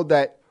the know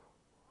that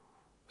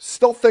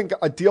still think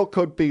a deal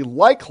could be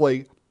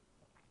likely,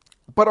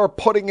 but are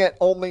putting it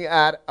only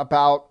at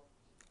about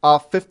a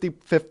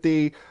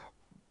 50-50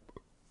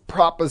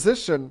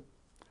 proposition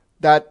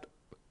that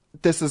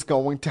this is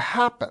going to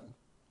happen.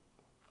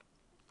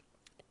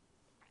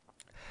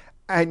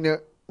 And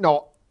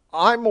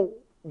I'm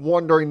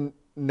wondering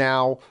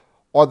now,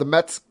 are the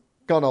Mets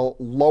going to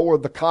lower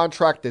the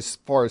contract as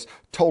far as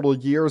total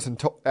years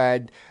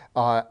and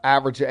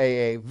average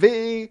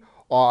AAV?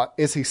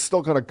 Is he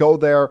still going to go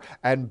there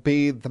and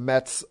be the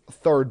Mets'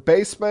 third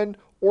baseman?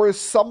 Or is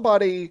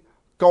somebody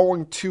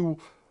going to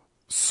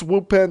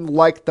swoop in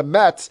like the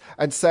Mets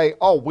and say,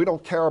 oh, we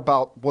don't care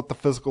about what the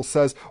physical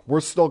says.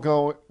 We'll still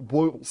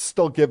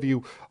give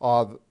you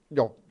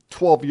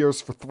 12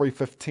 years for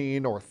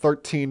 $315 or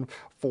 13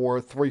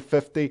 for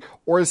 $350?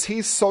 Or is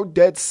he so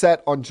dead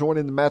set on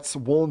joining the Mets,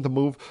 willing to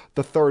move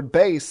the third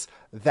base,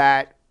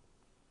 that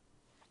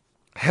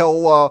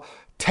he'll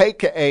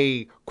take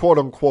a quote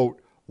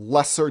unquote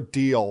lesser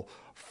deal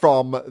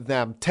from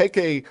them, take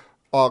a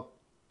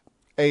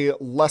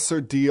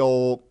lesser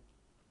deal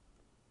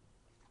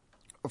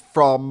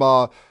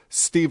from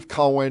Steve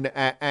Cohen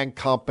and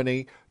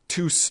company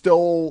to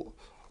still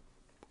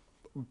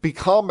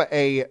become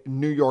a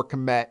New York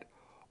Met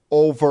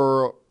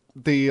over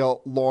the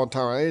long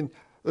term? And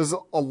there's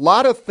a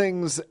lot of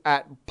things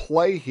at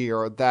play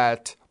here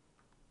that,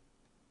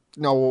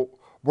 we're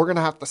going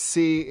to have to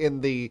see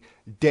in the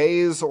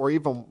days or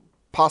even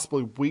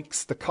possibly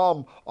weeks to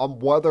come on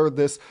whether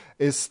this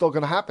is still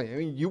going to happen. I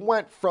mean, you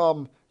went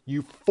from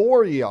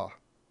euphoria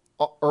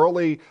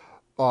early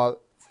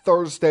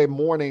Thursday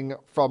morning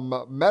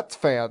from Mets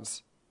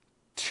fans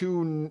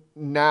to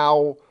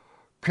now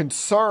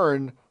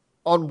concern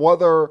on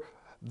whether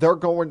they're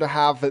going to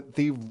have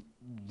the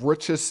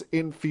richest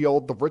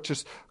infield, the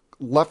richest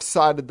left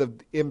side of the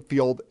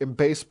infield in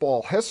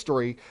baseball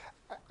history.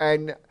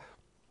 And,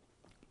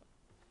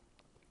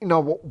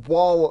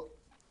 while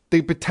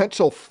the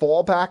potential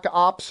fallback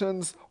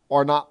options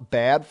are not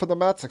bad for the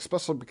Mets,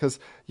 especially because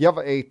you have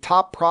a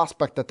top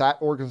prospect that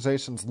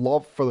organization's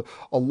loved for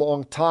a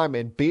long time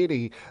in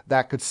Beatty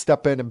that could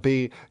step in and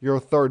be your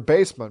third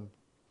baseman.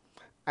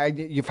 And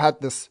you've had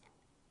this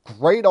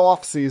great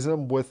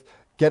offseason with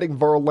getting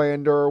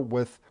Verlander,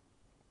 with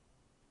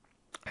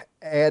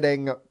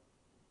adding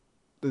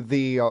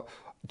the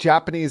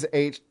Japanese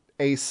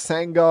ace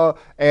Senga,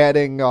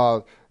 adding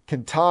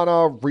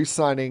Quintana,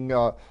 re-signing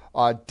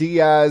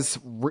Diaz,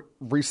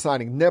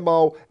 re-signing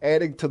Nimmo,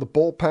 adding to the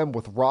bullpen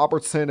with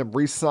Robertson and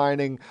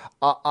re-signing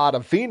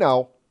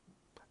Ottavino.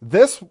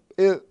 This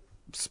is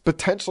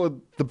potentially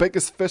the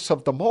biggest fish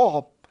of them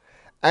all,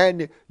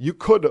 and you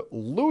could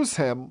lose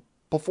him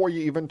before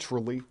you even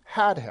truly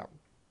had him.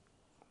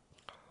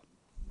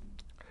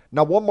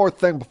 Now, one more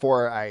thing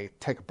before I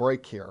take a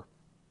break here.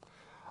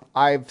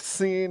 I've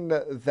seen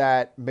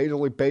that Major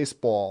League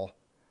Baseball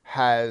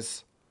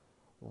has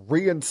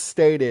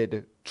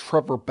reinstated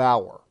Trevor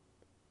Bauer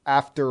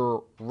after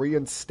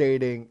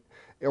lessening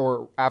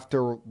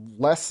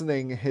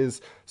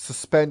his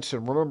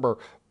suspension. Remember,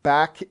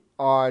 back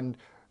on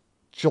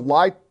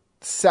July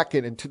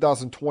 2nd in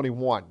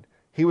 2021,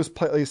 he was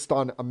placed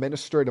on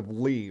administrative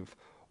leave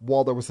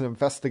while there was an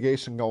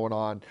investigation going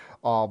on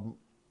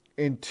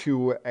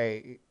into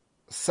a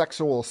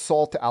sexual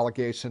assault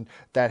allegation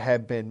that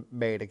had been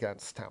made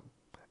against him.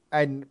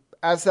 And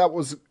as that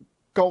was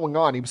going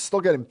on, he was still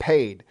getting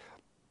paid.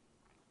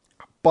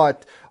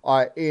 But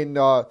in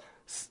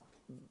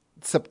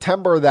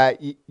September that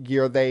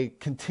year, they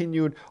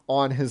continued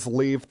on his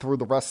leave through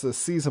the rest of the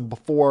season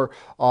before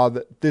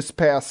this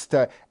past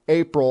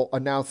April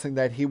announcing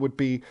that he would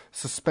be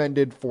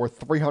suspended for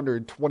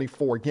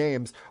 324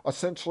 games,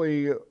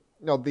 essentially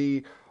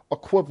the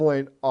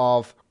equivalent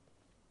of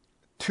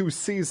 2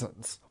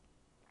 seasons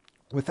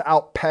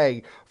without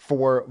pay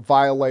for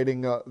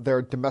violating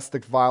their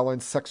domestic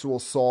violence, sexual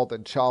assault,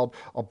 and child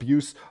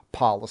abuse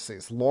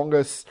policies.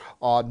 Longest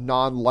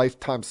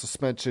non-lifetime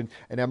suspension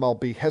in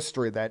MLB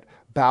history that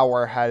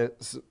Bauer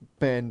has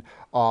been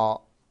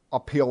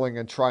appealing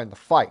and trying to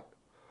fight.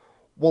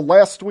 Well,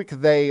 last week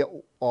they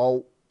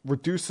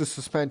reduced the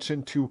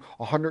suspension to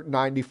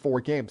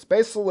 194 games.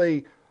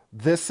 Basically,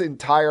 this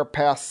entire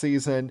past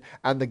season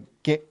and the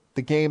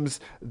games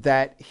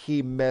that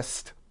he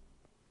missed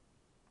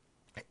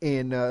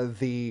in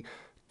the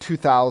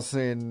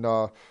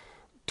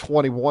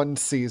 2021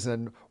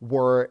 season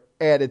were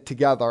added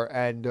together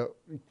and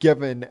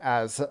given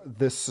as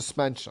this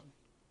suspension.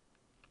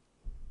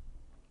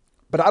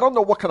 But I don't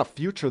know what kind of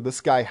future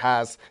this guy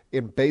has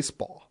in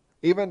baseball.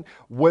 Even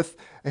with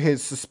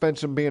his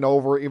suspension being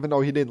over, even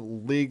though he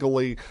didn't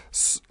legally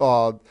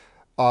serve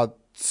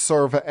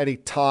any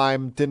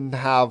time, didn't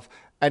have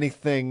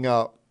anything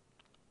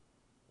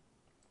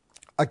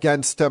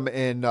against him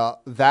in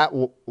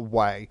that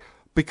way.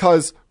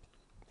 Because,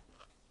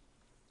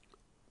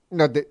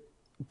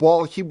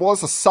 while he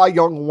was a Cy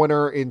Young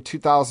winner in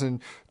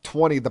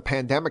 2020, the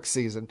pandemic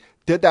season,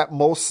 did that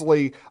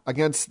mostly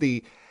against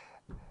the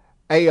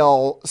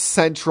AL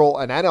Central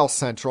and NL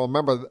Central.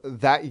 Remember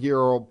that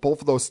year,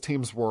 both of those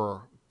teams were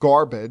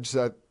garbage.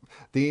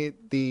 The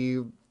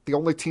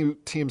only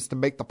teams to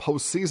make the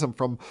postseason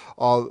from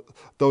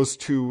those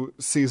 2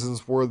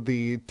 seasons were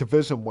the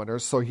division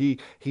winners. So he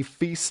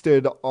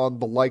feasted on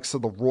the likes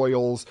of the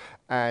Royals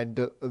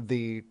and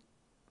the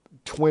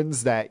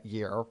Twins that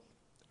year,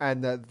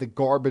 and the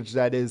garbage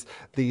that is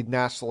the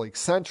National League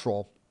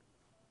Central.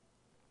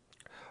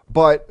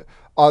 But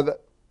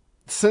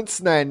since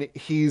then,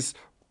 he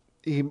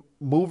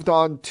moved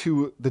on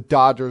to the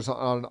Dodgers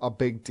on a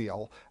big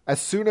deal.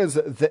 As soon as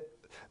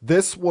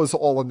this was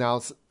all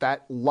announced,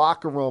 that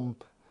locker room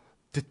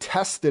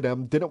detested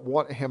him, didn't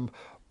want him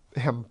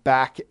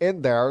back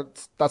in there.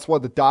 That's why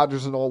the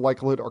Dodgers in all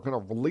likelihood are going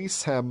to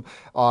release him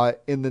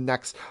in the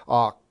next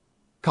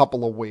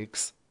couple of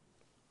weeks.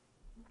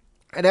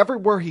 And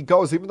everywhere he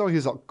goes, even though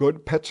he's a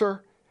good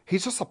pitcher,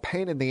 he's just a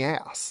pain in the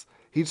ass.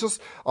 He's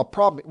just a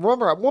problem.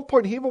 Remember, at one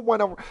point he even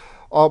went over,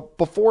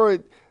 before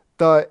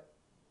the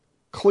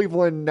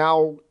Cleveland,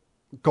 now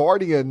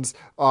Guardians,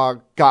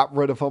 got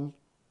rid of him,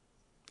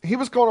 he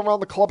was going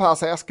around the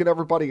clubhouse asking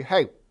everybody,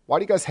 hey, why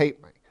do you guys hate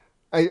me?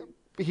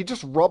 He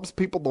just rubs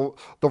people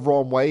the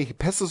wrong way. He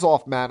pisses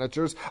off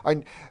managers.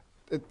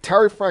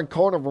 Terry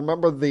Francona,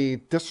 remember the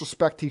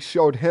disrespect he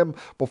showed him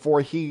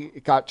before he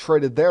got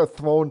traded there,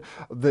 throwing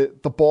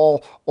the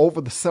ball over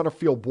the center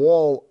field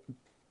wall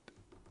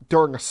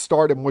during a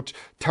start in which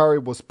Terry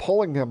was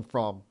pulling him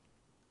from.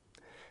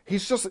 He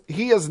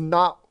is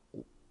not,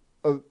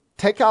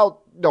 take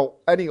out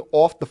any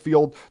off the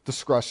field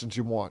discretions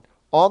you want.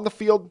 On the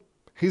field,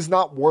 he's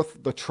not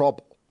worth the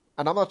trouble.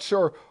 And I'm not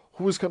sure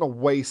who's going to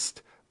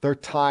waste their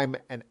time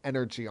and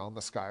energy on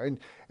this guy. And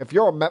if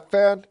you're a Met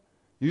fan,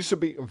 you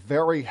should be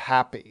very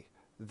happy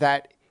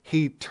that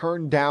he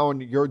turned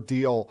down your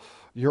deal,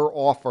 your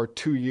offer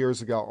 2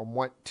 years ago and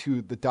went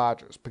to the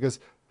Dodgers,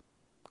 because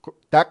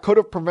that could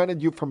have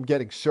prevented you from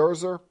getting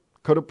Scherzer,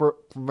 could have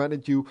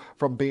prevented you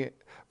from getting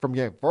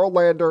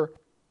Verlander.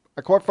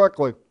 And quite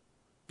frankly,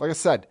 like I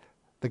said,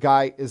 the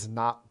guy is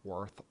not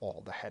worth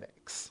all the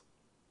headaches.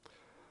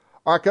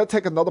 All right, going to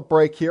take another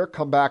break here,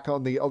 come back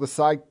on the other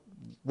side,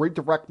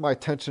 redirect my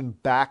attention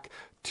back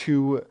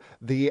to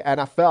the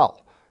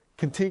NFL.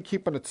 Continue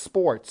keeping it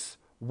sports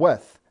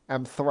with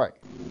M3.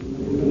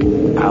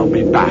 I'll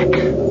be back.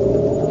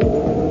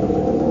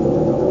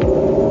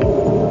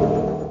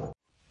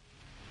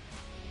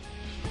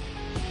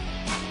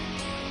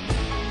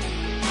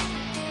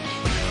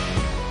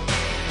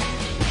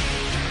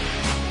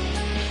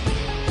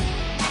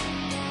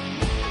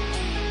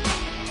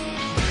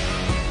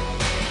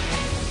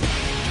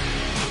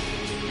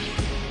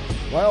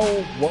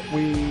 Well, what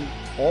we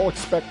all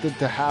expected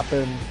to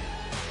happen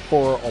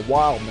for a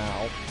while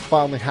now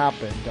finally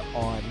happened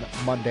on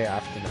Monday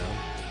afternoon.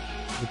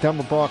 The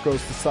Denver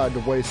Broncos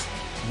decided to waste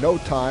no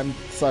time,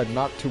 decided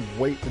not to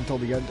wait until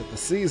the end of the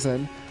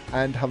season,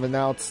 and have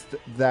announced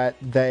that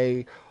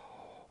they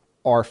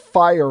are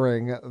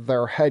firing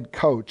their head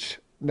coach,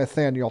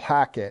 Nathaniel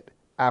Hackett,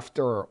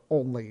 after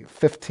only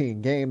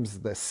 15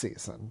 games this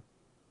season.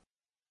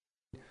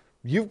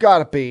 You've got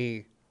to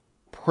be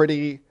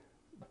pretty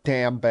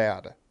damn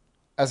bad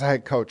as a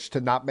head coach to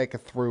not make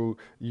it through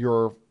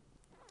your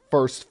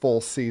first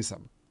full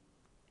season.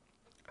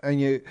 And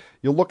you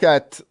look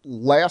at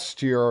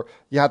last year,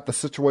 you had the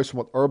situation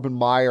with Urban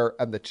Meyer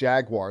and the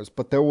Jaguars,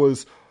 but there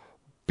was,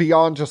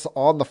 beyond just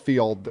on the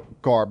field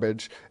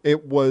garbage,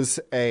 it was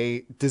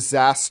a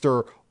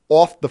disaster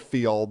off the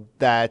field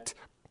that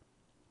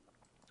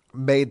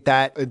made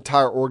that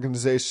entire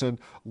organization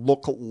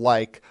look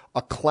like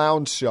a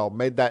clown show,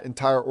 made that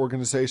entire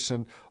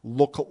organization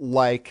look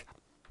like,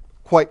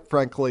 quite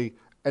frankly,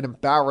 an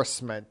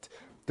embarrassment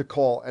to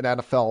call an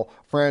NFL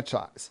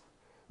franchise.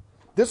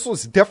 This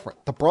was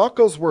different. The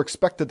Broncos were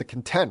expected to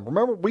contend.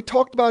 Remember, we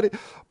talked about it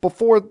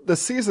before the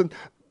season.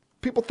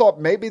 People thought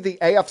maybe the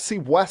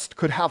AFC West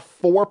could have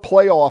 4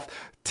 playoff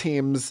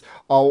teams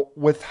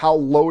with how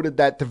loaded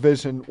that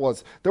division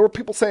was. There were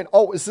people saying,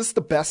 oh, is this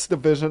the best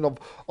division of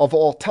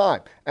all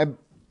time? And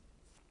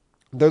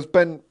there's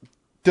been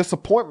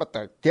disappointment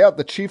there. Yeah,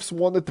 the Chiefs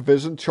won the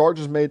division.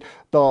 Chargers made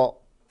the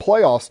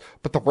playoffs.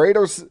 But the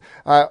Raiders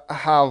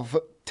have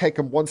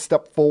taken 1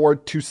 step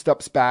forward, 2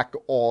 steps back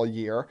all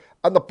year.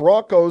 And the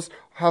Broncos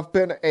have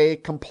been a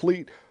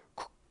complete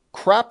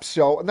crap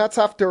show. And that's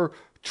after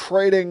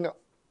trading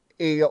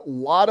a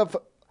lot of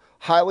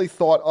highly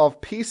thought of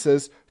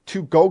pieces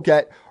to go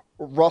get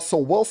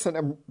Russell Wilson.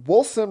 And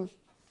Wilson,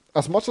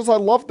 as much as I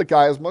love the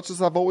guy, as much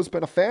as I've always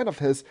been a fan of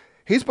his,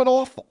 he's been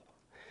awful.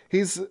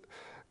 He's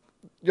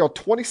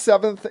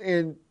 27th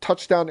in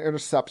touchdown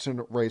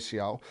interception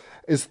ratio,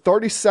 is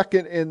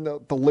 32nd in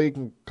the league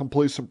in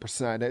completion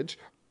percentage,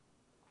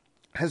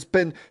 has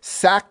been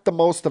sacked the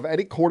most of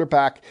any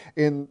quarterback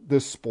in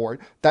this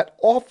sport. That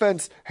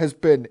offense has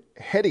been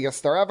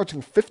hideous. They're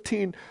averaging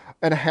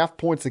 15.5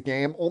 points a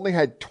game, only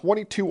had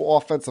 22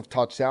 offensive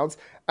touchdowns,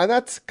 and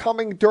that's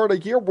coming during a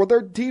year where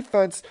their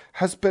defense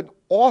has been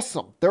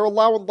awesome. They're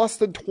allowing less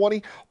than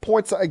 20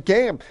 points a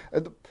game.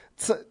 It's,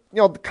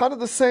 kind of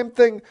the same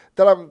thing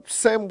that I'm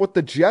saying with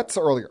the Jets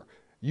earlier.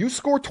 You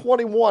score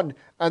 21,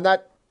 and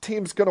that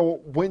team's going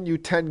to win you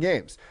 10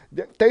 games.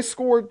 They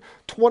scored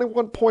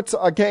 21 points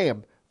a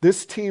game.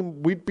 This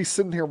team, we'd be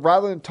sitting here,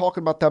 rather than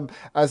talking about them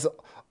as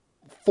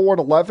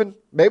 4-11,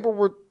 maybe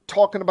we're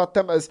talking about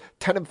them as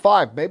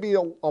 10-5, maybe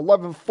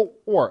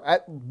 11-4,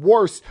 at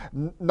worst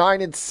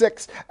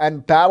 9-6,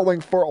 and battling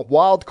for a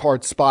wild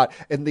card spot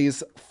in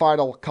these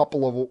final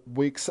couple of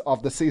weeks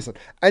of the season.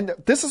 And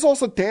this is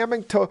also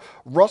damning to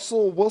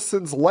Russell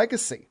Wilson's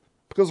legacy,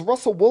 because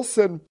Russell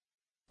Wilson,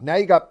 now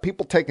you got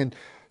people taking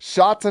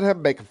shots at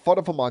him, making fun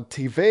of him on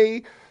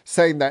TV,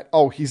 saying that,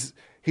 oh, he's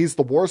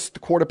the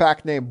worst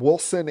quarterback named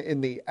Wilson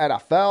in the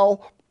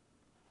NFL,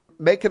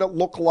 making it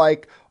look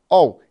like,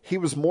 oh, he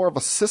was more of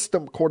a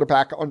system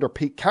quarterback under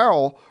Pete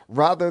Carroll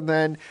rather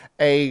than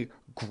a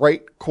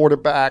great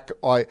quarterback,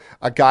 or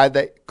a guy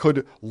that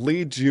could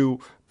lead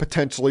you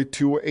potentially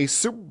to a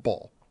Super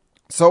Bowl.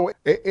 So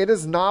it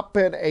has not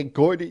been a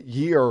good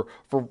year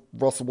for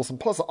Russell Wilson.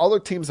 Plus, other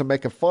teams are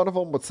making fun of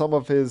him with some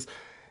of his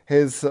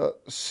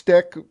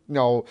shtick, his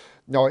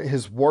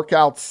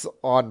workouts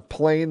on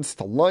planes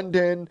to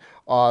London,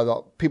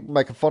 the people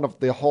making fun of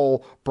the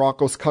whole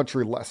Broncos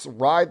country less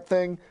ride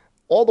thing.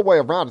 All the way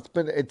around, it's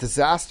been a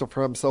disaster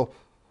for him. So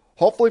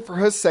hopefully for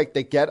his sake,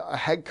 they get a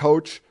head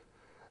coach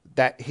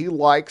that he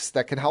likes,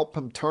 that can help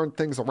him turn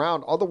things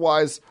around.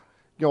 Otherwise,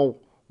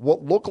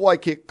 what looked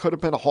like it could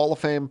have been a Hall of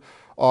Fame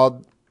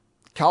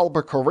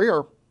caliber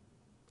career,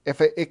 if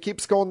it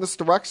keeps going this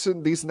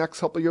direction, these next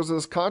couple of years of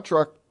his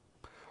contract,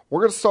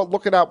 we're going to start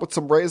looking at with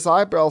some raised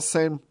eyebrows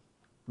saying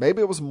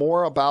maybe it was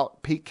more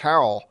about Pete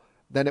Carroll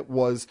than it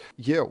was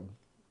you.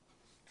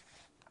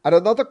 And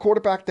another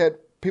quarterback that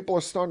people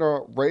are starting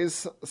to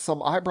raise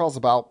some eyebrows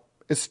about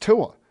is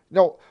Tua.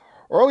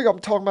 Earlier I'm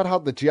talking about how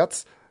the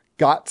Jets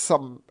got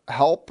some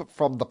help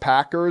from the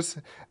Packers,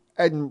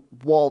 and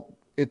while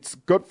it's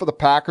good for the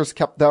Packers,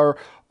 kept their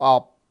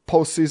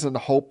postseason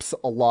hopes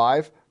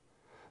alive,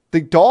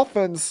 the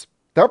Dolphins,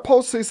 their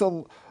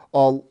postseason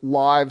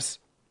lives,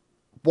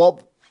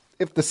 well,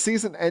 if the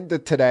season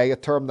ended today, a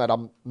term that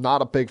I'm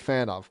not a big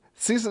fan of,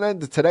 season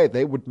ended today,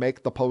 they would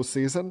make the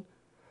postseason.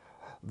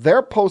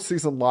 Their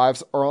postseason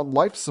lives are on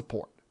life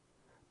support.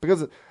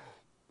 Because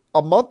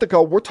a month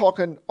ago, we're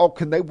talking,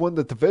 can they win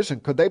the division?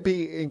 Could they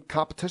be in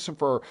competition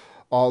for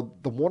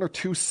the 1 or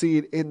 2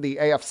 seed in the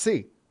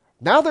AFC?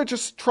 Now they're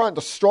just trying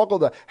to struggle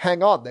to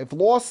hang on. They've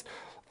lost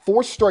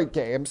 4 straight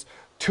games.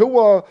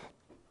 Tua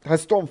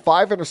has thrown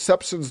 5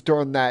 interceptions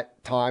during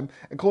that time,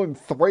 including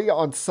 3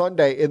 on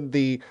Sunday in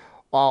the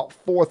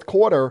fourth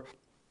quarter,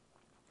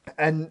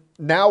 and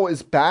now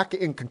is back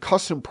in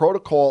concussion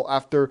protocol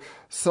after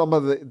some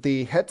of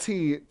the hits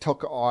he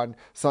took on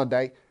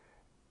Sunday.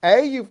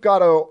 You've got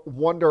to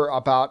wonder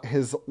about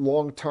his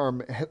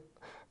long-term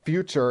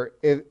future.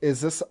 Is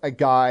this a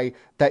guy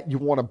that you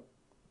want to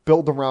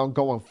build around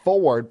going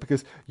forward?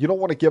 Because you don't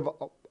want to give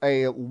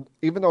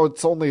even though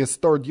it's only his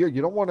 3rd year,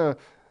 you don't want to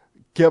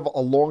give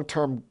a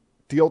long-term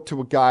deal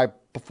to a guy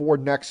before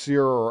next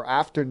year or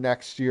after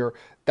next year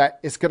that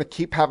is going to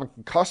keep having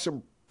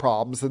concussion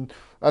problems. And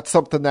that's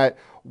something that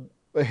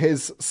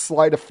his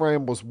sleight of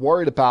frame was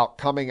worried about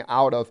coming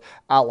out of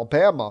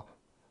Alabama.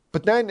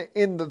 But then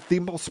in the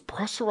most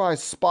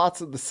pressurized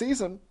spots of the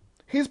season,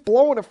 he's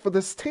blowing it for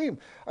this team.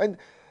 And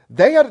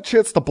they had a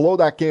chance to blow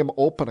that game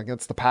open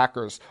against the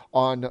Packers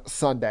on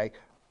Sunday.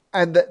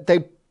 And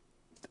they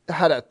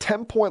had a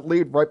 10-point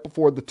lead right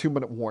before the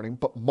 2-minute warning.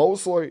 But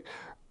Mosley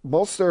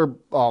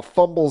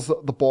fumbles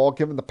the ball,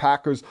 giving the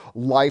Packers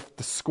life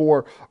to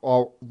score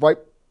right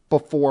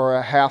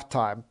before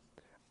halftime.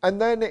 And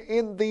then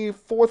in the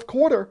fourth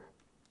quarter,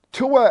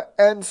 Tua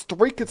ends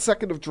 3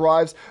 consecutive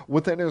drives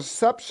with an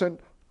interception,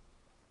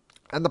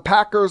 and the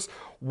Packers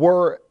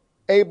were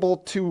able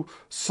to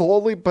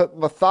slowly but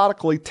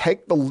methodically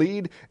take the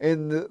lead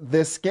in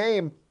this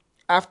game.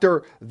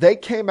 After they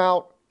came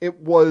out, it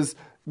was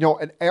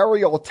an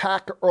aerial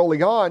attack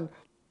early on.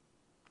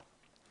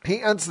 He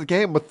ends the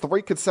game with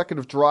 3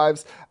 consecutive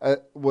drives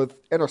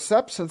with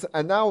interceptions,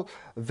 and now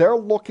they're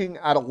looking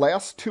at a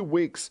last 2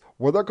 weeks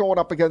where they're going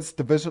up against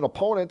division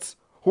opponents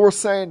who are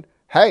saying,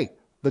 hey,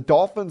 the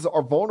Dolphins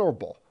are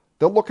vulnerable.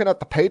 They're looking at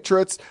the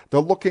Patriots, they're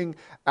looking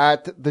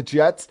at the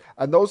Jets,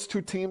 and those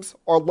two teams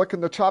are licking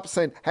their chops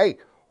saying, hey,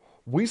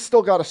 we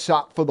still got a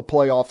shot for the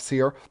playoffs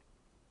here,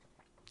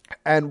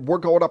 and we're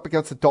going up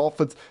against the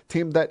Dolphins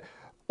team that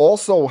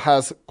also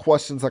has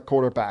questions at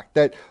quarterback,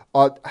 that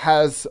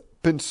has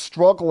been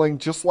struggling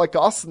just like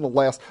us in the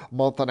last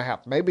month and a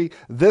half. Maybe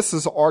this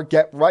is our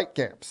get-right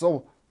game.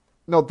 So,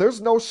 no, there's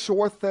no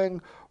sure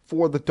thing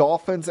for the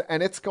Dolphins,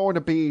 and it's going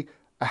to be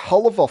a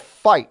hell of a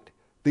fight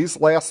these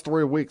last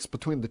 3 weeks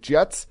between the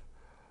Jets,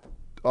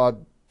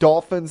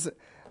 Dolphins,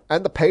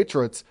 and the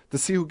Patriots to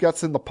see who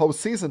gets in the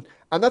postseason.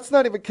 And that's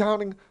not even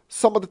counting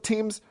some of the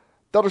teams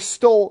that are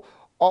still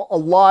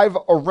alive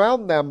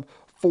around them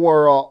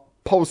for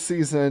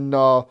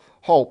postseason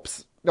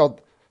hopes.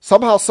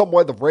 Somehow,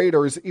 someway, the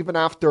Raiders, even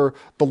after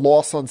the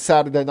loss on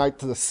Saturday night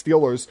to the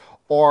Steelers,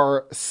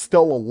 are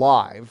still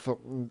alive.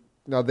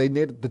 They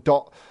needed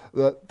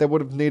they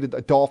would have needed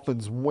a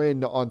Dolphins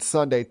win on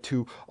Sunday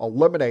to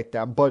eliminate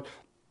them, but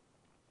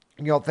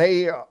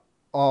they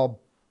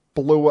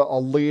blew a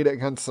lead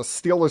against a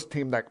Steelers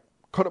team that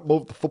couldn't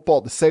move the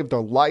football to save their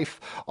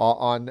life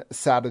on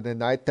Saturday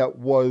night. That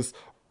was,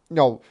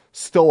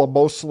 still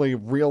emotionally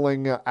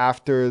reeling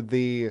after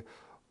the,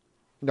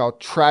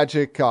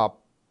 tragic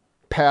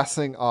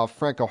passing of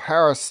Franco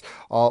Harris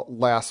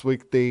last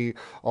week, the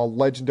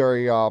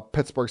legendary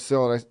Pittsburgh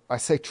Steeler. I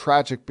say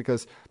tragic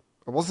because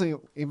it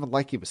wasn't even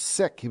like he was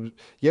sick.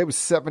 He was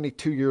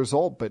 72 years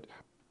old, but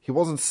he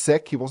wasn't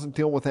sick. He wasn't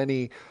dealing with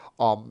any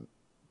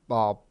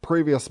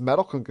previous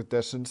medical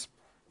conditions.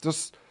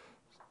 Just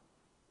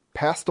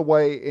passed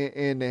away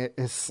in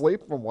his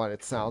sleep, from what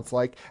it sounds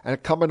like,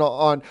 and coming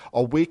on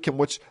a week in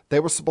which they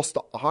were supposed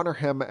to honor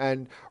him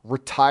and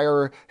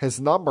retire his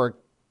number,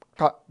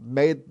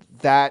 made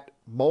that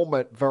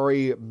moment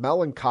very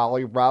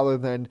melancholy rather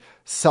than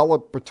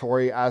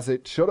celebratory as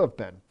it should have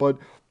been. But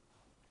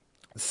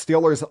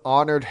Steelers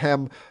honored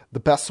him the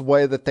best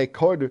way that they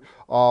could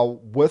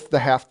with the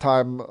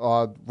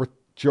halftime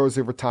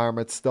jersey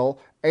retirement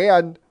still,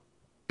 and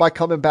by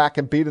coming back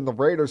and beating the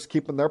Raiders,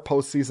 keeping their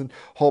postseason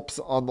hopes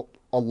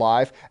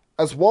alive,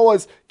 as well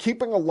as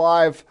keeping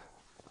alive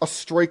a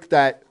streak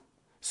that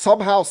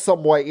somehow,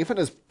 some way, even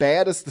as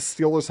bad as the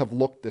Steelers have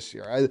looked this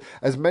year,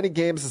 as many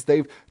games as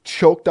they've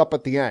choked up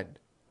at the end,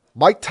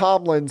 Mike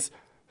Tomlin's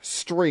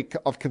streak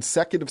of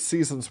consecutive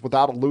seasons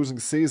without a losing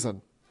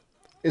season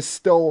is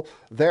still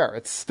there.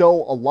 It's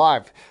still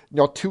alive.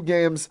 2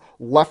 games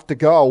left to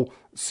go,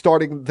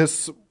 starting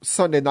this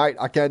Sunday night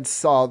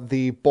against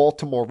the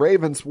Baltimore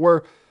Ravens,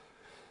 where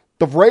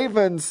the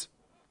Ravens,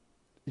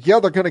 they're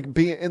going to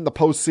be in the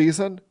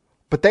postseason,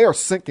 but they are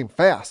sinking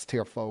fast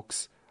here,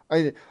 folks.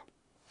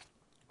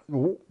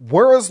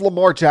 Where is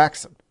Lamar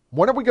Jackson?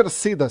 When are we going to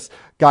see this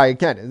guy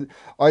again?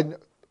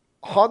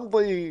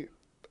 Hundley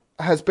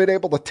has been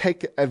able to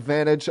take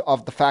advantage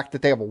of the fact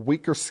that they have a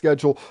weaker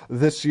schedule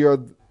this year,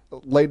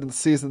 late in the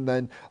season,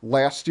 than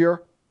last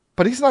year.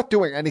 But he's not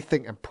doing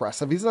anything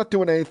impressive. He's not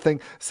doing anything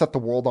set the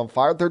world on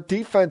fire. Their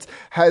defense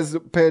has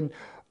been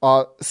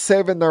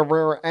saving their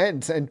rear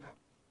ends. And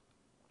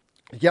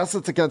yes,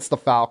 it's against the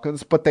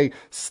Falcons, but they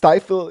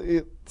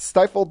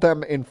stifled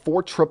them in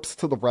 4 trips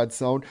to the red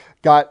zone.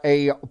 Got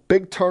a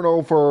big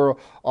turnover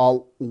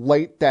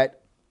late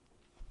that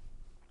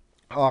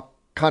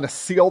kind of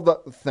sealed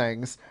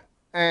things.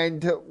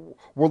 And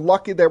we're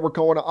lucky they were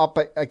going up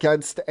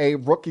against a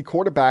rookie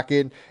quarterback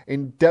in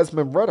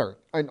Desmond Ridder.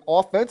 And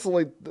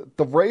offensively,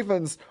 the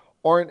Ravens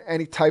aren't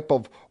any type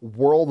of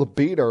world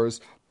beaters.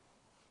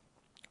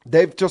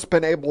 They've just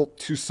been able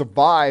to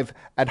survive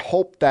and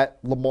hope that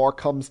Lamar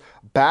comes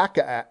back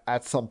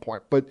at some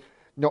point. But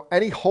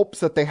any hopes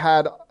that they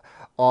had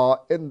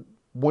in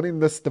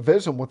winning this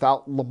division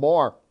without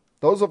Lamar,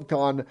 those have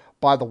gone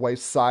by the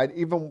wayside.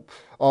 Even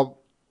though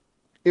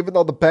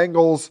the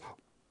Bengals,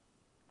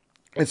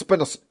 it's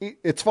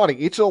funny,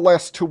 each of the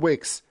last 2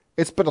 weeks,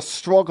 it's been a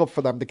struggle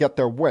for them to get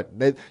their win.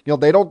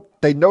 They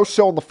no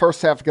show in the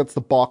first half against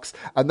the Bucs,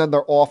 and then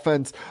their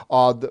offense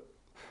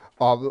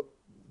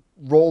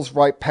rolls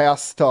right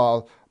past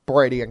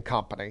Brady and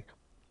company.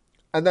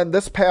 And then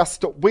this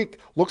past week,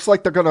 looks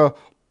like they're going to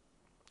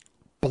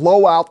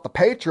blow out the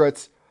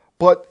Patriots,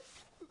 but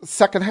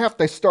second half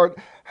they start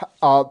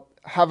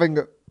having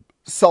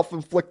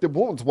self-inflicted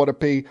wounds. Would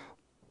it be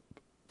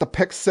the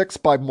pick 6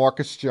 by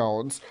Marcus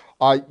Jones?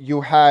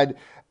 You had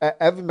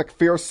Evan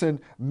McPherson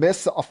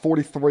miss a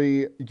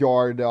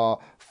 43-yard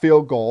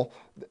field goal.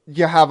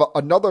 You have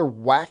another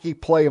wacky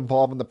play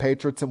involving the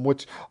Patriots in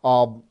which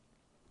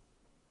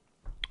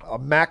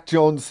Mac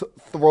Jones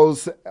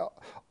throws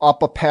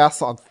up a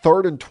pass on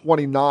 3rd and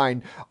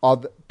 29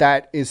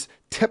 that is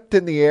tipped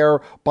in the air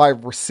by a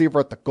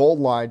receiver at the goal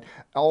line,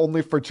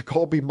 only for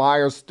Jacoby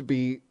Myers to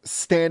be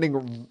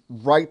standing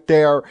right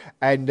there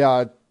and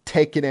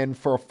take it in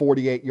for a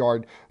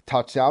 48-yard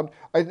touchdown.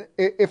 And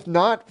if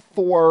not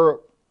for...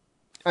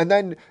 And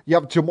then you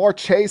have Jamar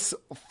Chase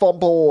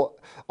fumble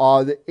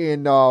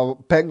in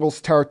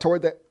Bengals territory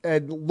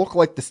and look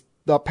like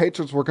the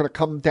Patriots were going to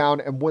come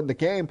down and win the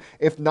game.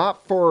 If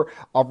not for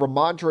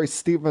Ramondre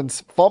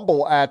Stevens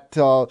fumble at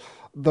the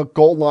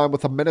goal line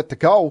with a minute to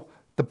go,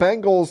 the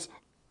Bengals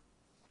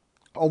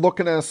are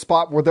looking at a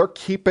spot where they're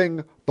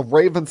keeping the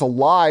Ravens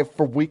alive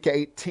for Week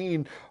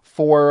 18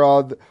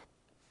 for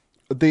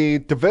the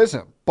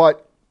division.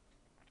 But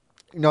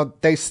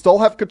they still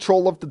have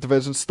control of the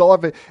division, still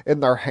have it in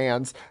their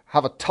hands,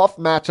 have a tough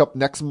matchup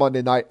next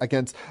Monday night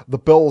against the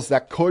Bills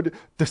that could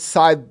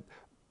decide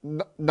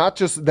not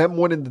just them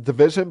winning the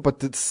division, but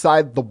to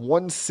decide the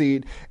 1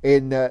 seed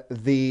in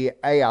the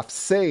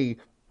AFC.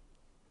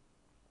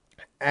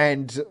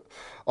 And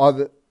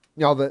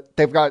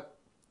they've got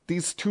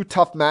these 2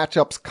 tough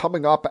matchups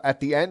coming up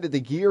at the end of the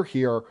year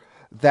here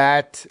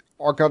that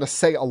are going to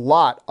say a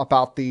lot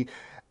about the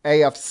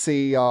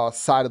AFC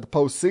side of the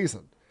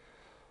postseason.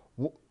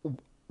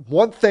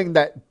 One thing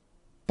that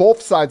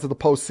both sides of the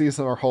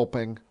postseason are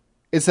hoping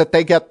is that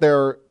they get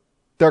their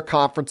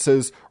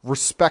conferences'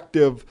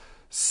 respective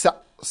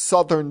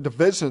southern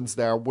divisions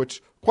there,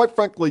 which, quite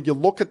frankly, you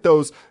look at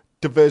those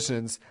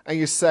divisions and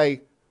you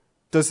say,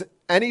 does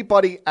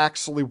anybody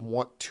actually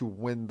want to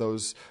win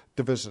those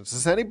divisions?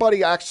 Does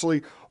anybody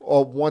actually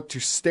want to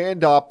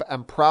stand up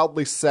and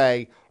proudly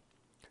say,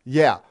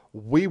 yeah,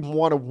 we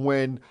want to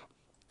win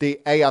the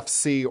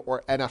AFC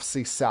or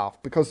NFC South?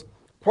 Because,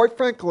 quite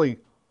frankly,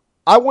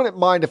 I wouldn't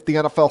mind if the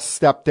NFL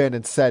stepped in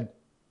and said,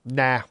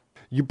 nah,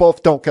 you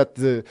both don't get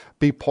to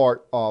be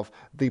part of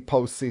the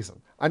postseason.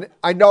 And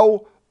I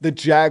know the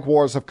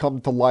Jaguars have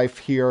come to life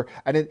here,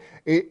 and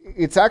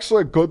it's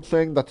actually a good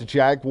thing that the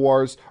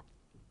Jaguars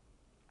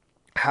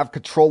have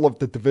control of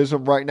the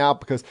division right now,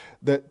 because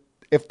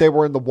if they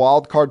were in the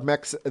wild card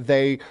mix,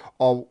 they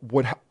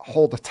would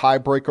hold a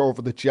tiebreaker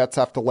over the Jets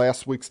after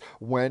last week's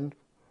win.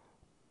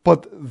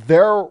 But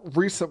their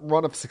recent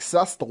run of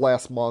success the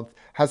last month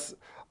has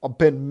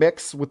been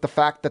mixed with the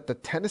fact that the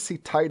Tennessee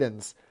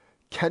Titans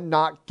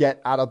cannot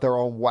get out of their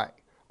own way.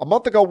 A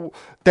month ago,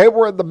 they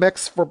were in the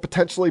mix for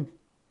potentially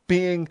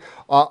being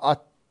a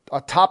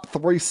top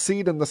 3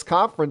 seed in this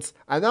conference,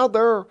 and now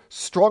they're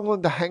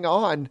struggling to hang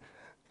on,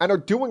 and are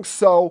doing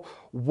so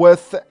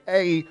with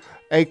a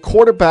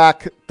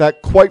quarterback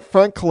that, quite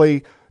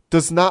frankly,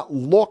 does not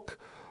look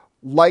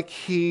like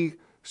he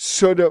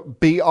should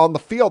be on the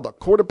field. A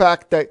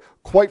quarterback that,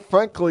 quite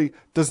frankly,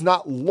 does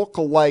not look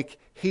like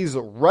he's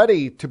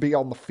ready to be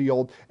on the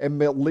field in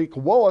Malik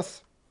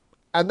Willis.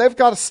 And they've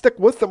got to stick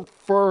with him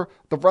for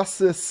the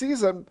rest of this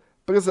season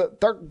because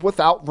they're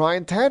without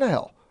Ryan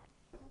Tannehill.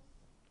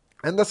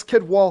 And this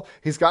kid, while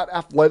he's got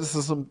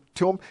athleticism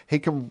to him, he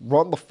can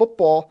run the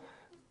football,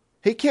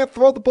 he can't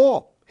throw the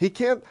ball. He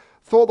can't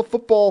throw the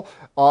football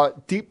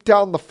deep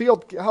down the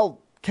field.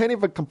 Hell, can't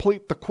even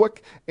complete the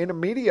quick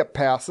intermediate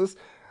passes.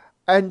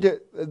 And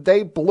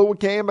they blew a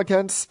game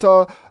against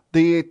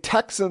the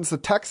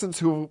Texans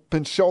who've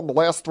been shown the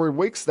last 3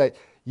 weeks that,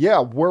 yeah,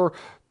 we're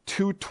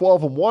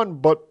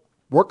 2-12-1, but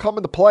we're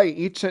coming to play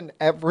each and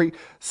every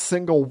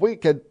single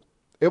week. And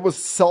it was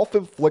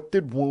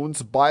self-inflicted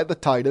wounds by the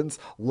Titans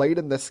late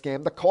in this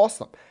game that cost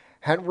them.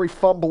 Henry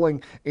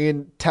fumbling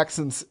in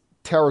Texans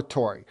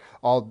territory.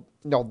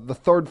 The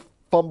third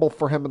fumble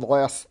for him in the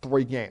last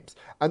 3 games.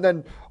 And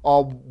then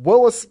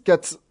Willis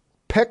gets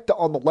picked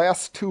on the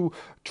last 2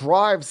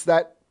 drives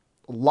that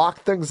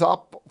locked things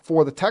up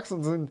for the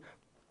Texans. And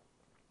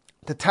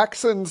the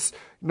Texans,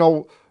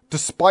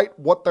 despite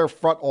what their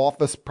front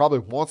office probably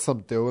wants them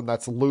to do, and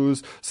that's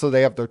lose so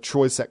they have their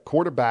choice at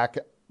quarterback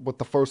with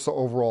the first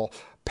overall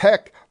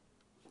pick,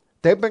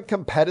 they've been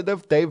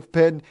competitive. They've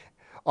been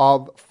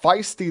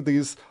feisty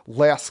these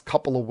last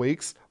couple of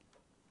weeks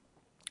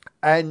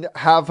and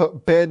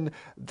have been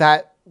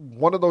that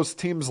one of those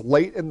teams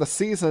late in the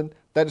season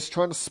that is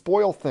trying to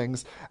spoil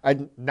things.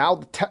 And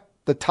now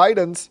the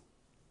Titans,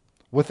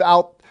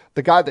 without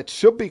the guy that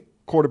should be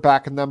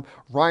quarterbacking them,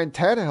 Ryan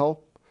Tannehill,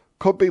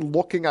 could be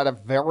looking at a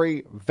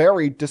very,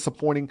 very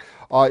disappointing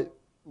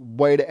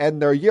way to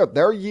end their year.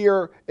 Their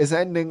year is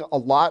ending a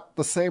lot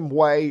the same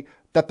way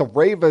that the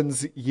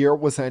Ravens' year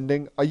was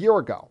ending a year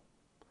ago.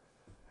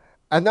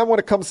 And then when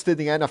it comes to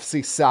the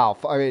NFC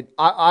South, I mean,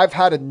 I've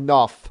had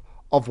enough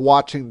of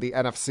watching the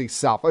NFC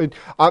South. I mean,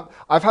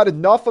 I've had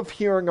enough of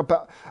hearing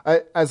about,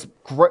 as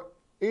great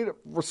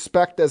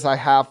respect as I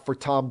have for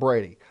Tom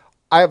Brady,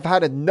 I have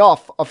had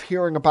enough of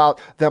hearing about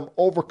them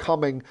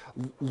overcoming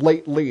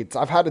late leads.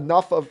 I've had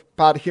enough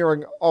about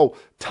hearing, oh,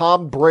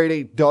 Tom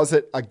Brady does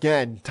it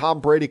again. Tom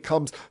Brady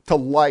comes to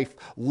life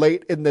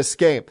late in this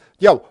game.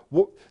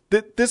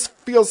 This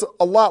feels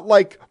a lot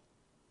like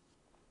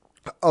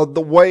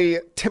the way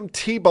Tim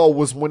Tebow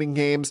was winning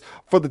games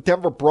for the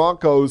Denver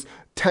Broncos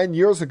 10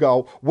 years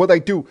ago, where they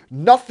do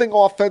nothing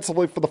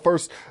offensively for the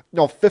first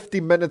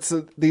 50 minutes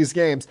of these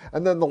games,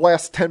 and then the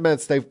last 10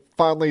 minutes they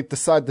finally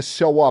decide to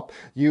show up.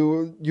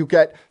 You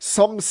get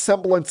some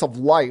semblance of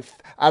life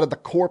out of the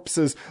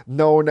corpses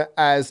known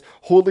as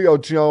Julio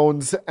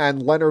Jones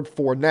and Leonard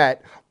Fournette.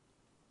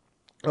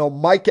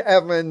 Mike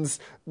Evans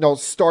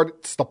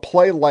starts to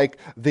play like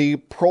the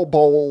Pro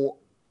Bowl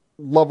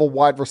level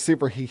wide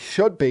receiver he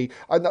should be.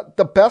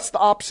 The best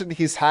option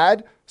he's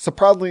had,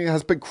 surprisingly,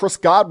 has been Chris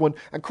Godwin,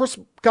 and Chris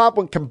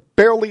Godwin can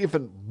barely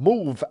even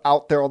move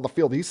out there on the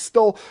field. He's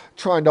still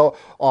trying to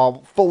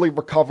fully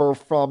recover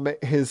from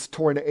his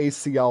torn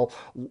ACL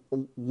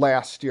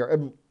last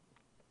year.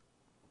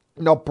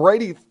 And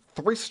Brady,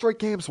 3 straight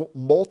games with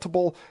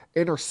multiple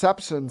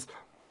interceptions.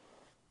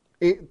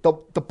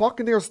 The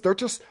Buccaneers,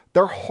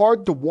 they're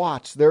hard to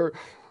watch.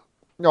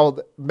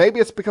 Maybe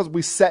it's because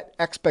we set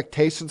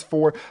expectations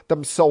for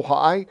them so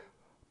high,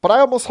 but I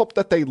almost hope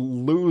that they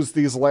lose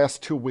these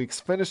last 2 weeks,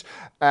 finish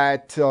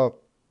at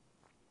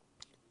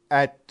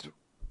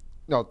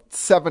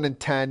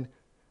 7-10,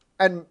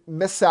 and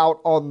miss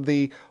out on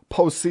the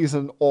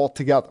postseason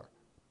altogether.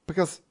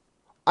 Because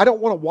I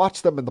don't want to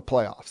watch them in the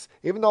playoffs,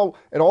 even though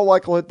in all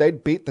likelihood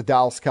they'd beat the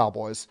Dallas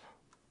Cowboys.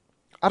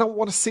 I don't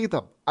want to see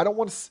them. I don't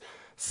want to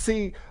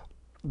see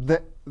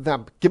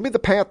them. Give me the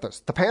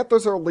Panthers. The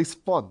Panthers are at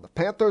least fun. The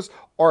Panthers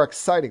are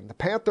exciting. The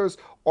Panthers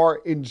are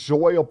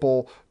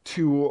enjoyable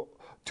to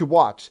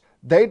watch.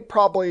 They'd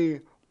probably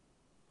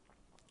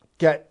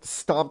get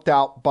stomped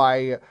out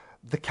by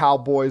the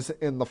Cowboys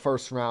in the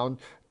first round,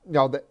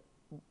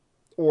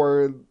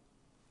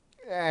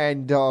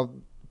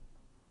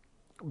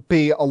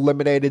 be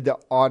eliminated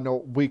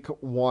on week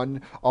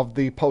 1 of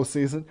the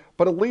postseason.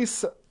 But at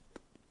least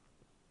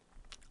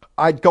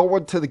I'd go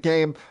into the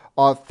game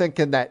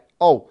thinking that,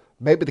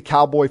 maybe the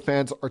Cowboy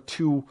fans are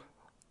too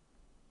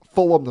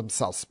full of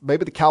themselves.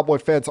 Maybe the Cowboy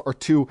fans are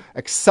too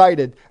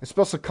excited,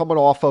 especially coming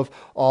off of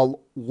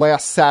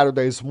last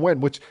Saturday's win,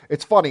 which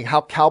it's funny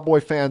how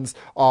Cowboy fans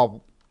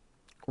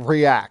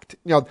react.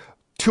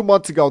 2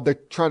 months ago, they're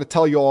trying to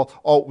tell you all,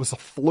 it was a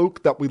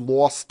fluke that we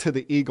lost to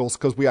the Eagles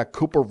because we had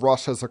Cooper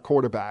Rush as a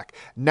quarterback.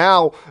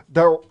 Now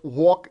they're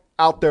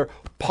out there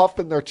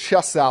puffing their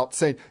chests out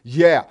saying,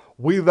 yeah,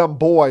 we them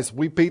boys,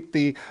 we beat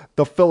the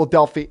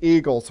Philadelphia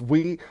Eagles.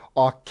 We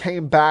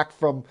came back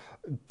from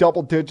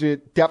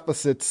double-digit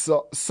deficits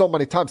so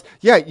many times.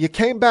 Yeah, you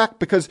came back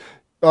because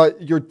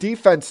your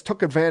defense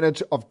took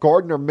advantage of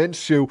Gardner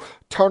Minshew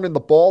turning the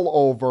ball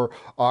over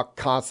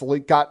constantly,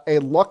 got a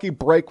lucky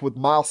break with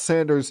Miles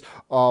Sanders'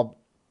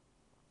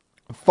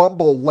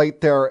 fumble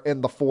late there in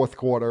the fourth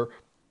quarter,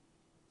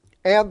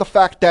 and the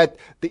fact that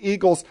the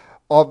Eagles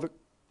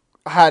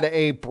had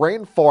a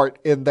brain fart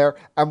in there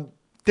and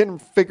didn't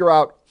figure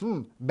out,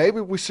 maybe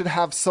we should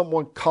have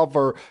someone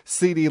cover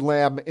CeeDee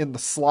Lamb in the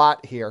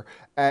slot here,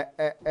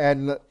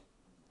 and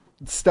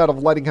instead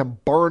of letting him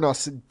burn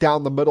us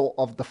down the middle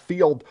of the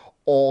field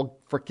all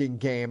freaking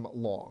game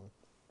long.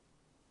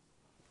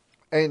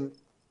 And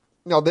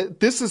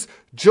this is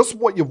just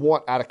what you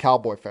want out of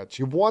Cowboy fans.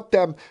 You want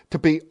them to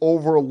be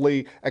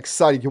overly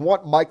excited. You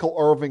want Michael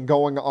Irvin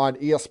going on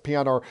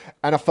ESPN or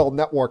NFL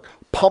Network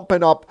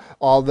pumping up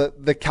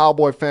the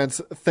Cowboy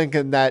fans,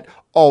 thinking that,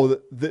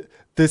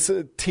 this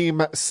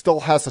team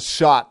still has a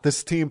shot.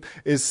 This team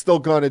is still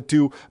going to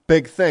do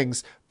big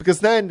things.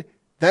 Because then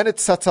it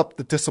sets up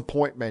the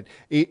disappointment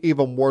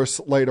even worse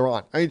later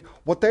on. I mean,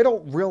 what they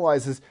don't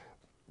realize is,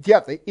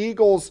 the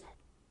Eagles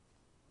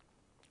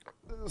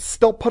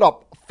still put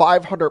up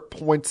 500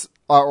 points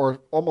or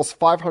almost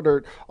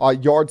 500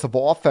 yards of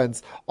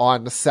offense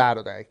on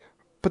Saturday.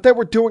 But they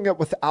were doing it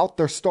without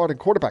their starting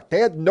quarterback. They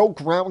had no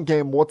ground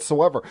game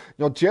whatsoever.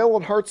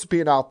 Jalen Hurts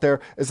being out there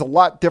is a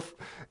lot different.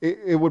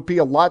 It would be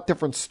a lot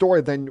different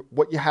story than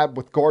what you had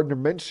with Gardner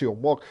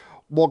Minshew.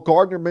 While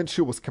Gardner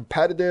Minshew was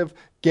competitive,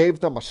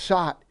 gave them a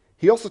shot,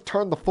 he also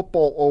turned the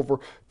football over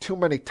too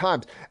many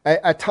times.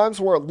 At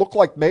times where it looked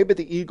like maybe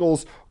the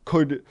Eagles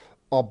could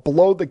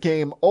blow the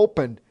game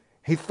open,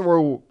 he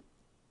threw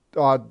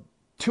 2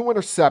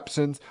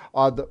 interceptions,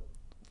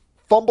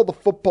 fumbled the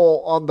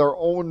football on their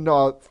own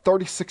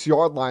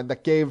 36-yard line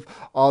that gave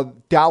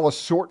Dallas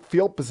short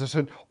field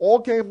position all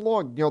game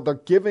long. They're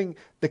giving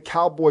the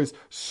Cowboys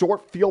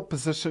short field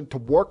position to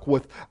work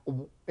with,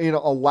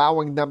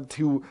 allowing them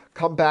to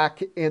come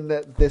back in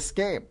this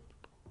game.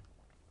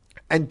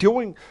 And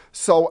doing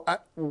so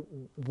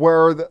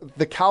where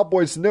the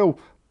Cowboys knew,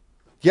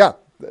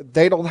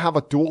 they don't have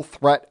a dual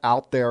threat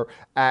out there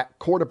at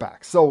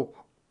quarterback. So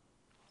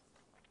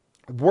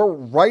we're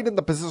right in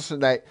the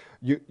position that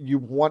you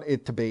want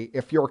it to be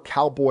if you're a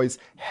Cowboys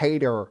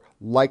hater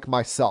like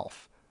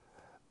myself.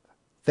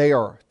 They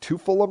are too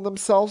full of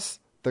themselves.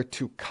 They're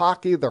too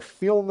cocky. They're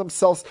feeling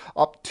themselves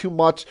up too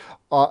much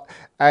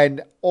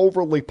and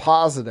overly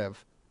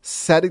positive,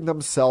 setting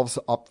themselves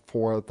up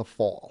for the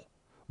fall.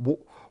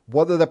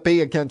 Whether that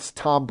be against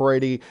Tom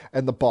Brady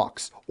and the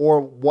Bucs,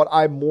 or what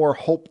I more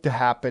hope to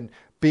happen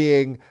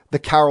being the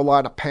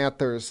Carolina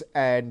Panthers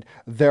and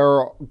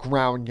their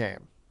ground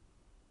game.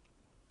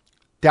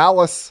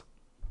 Dallas,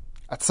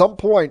 at some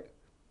point,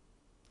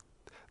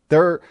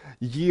 their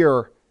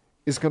year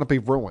is going to be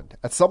ruined.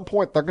 At some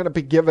point, they're going to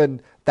be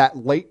given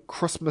that late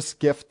Christmas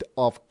gift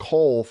of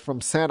coal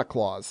from Santa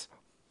Claus.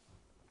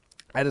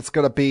 And it's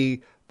going to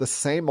be the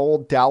same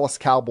old Dallas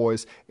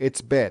Cowboys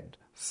it's been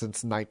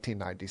since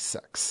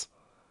 1996.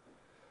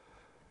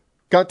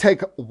 Going to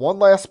take one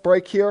last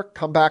break here,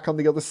 come back on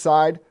the other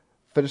side,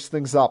 finish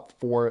things up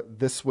for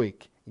this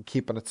week in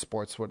Keeping It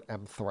Sports with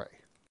M3.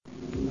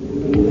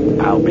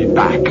 I'll be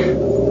back.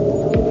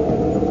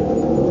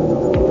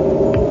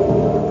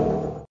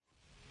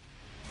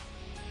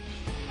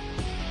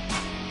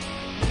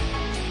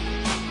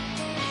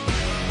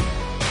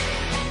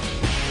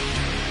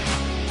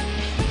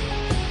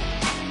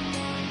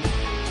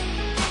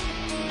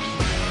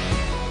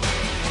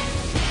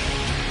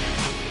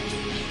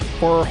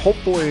 For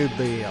hopefully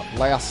the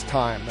last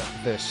time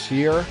this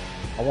year,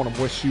 I want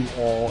to wish you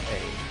all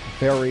a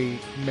very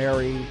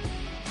merry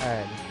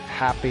and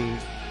happy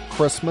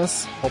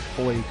Christmas.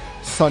 Hopefully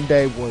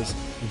Sunday was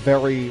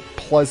very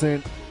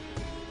pleasant,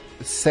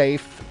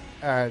 safe,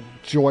 and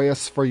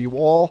joyous for you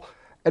all.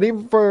 And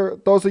even for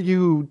those of you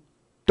who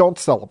don't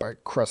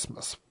celebrate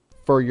Christmas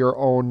for your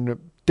own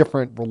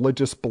different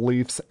religious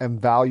beliefs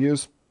and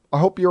values, I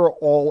hope you're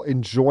all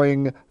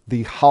enjoying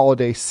the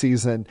holiday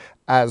season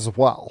as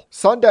well.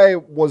 Sunday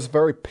was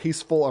very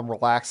peaceful and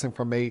relaxing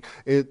for me.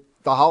 The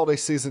holiday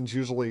season's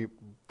usually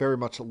very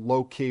much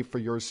low-key for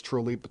yours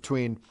truly,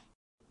 between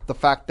the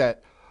fact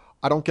that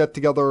I don't get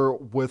together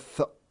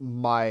with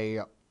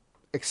my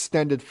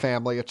extended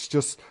family. It's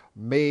just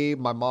me,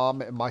 my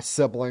mom, and my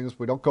siblings.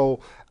 We don't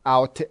go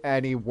out to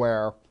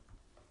anywhere.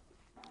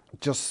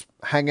 Just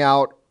hang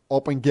out,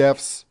 open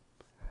gifts,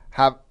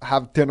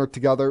 have dinner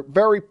together.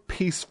 Very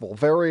peaceful,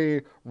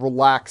 very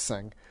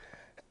relaxing.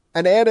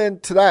 And add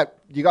into that,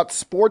 you got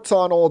sports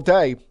on all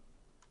day,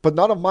 but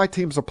none of my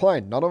teams are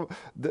playing.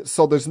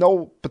 So there's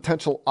no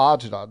potential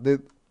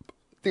agita.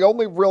 The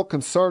only real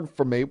concern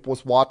for me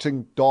was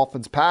watching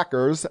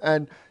Dolphins-Packers,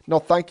 and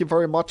thank you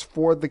very much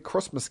for the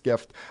Christmas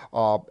gift,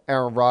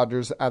 Aaron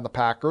Rodgers and the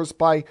Packers,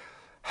 by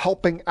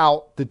helping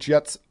out the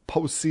Jets'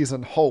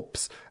 postseason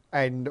hopes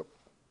and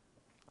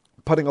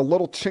putting a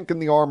little chink in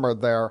the armor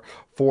there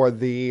for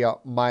the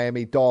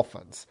Miami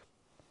Dolphins.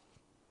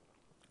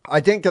 I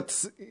think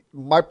it's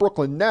my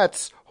Brooklyn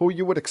Nets, who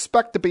you would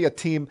expect to be a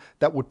team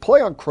that would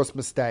play on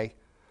Christmas Day,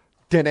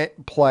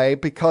 didn't play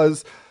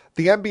because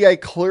the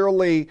NBA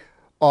clearly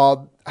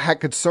had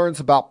concerns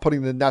about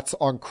putting the Nets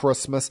on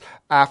Christmas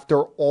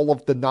after all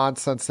of the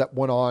nonsense that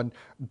went on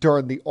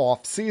during the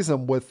off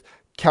season with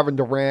Kevin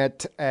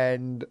Durant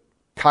and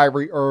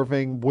Kyrie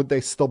Irving. Would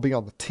they still be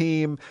on the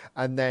team?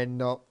 And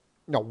then,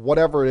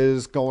 whatever it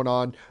is going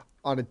on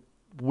a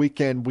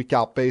week in, week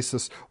out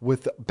basis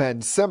with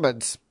Ben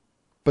Simmons.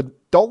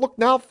 But don't look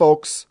now,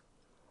 folks.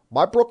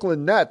 My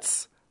Brooklyn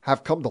Nets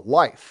have come to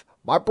life.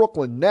 My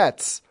Brooklyn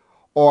Nets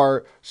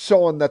are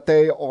showing that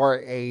they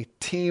are a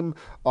team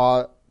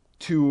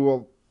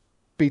to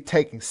be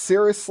taken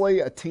seriously,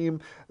 a team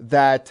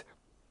that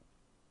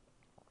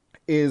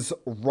is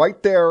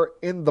right there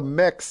in the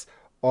mix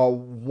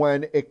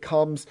when it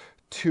comes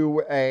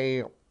to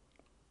a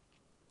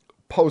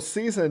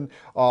postseason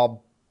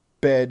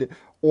bid,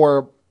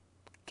 or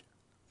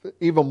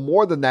even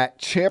more than that,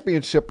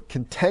 championship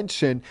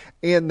contention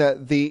in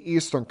the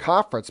Eastern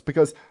Conference.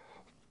 Because,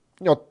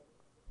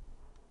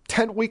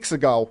 10 weeks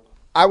ago,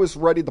 I was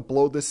ready to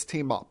blow this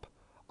team up.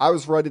 I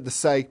was ready to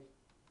say,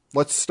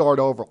 let's start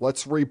over.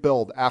 Let's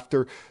rebuild.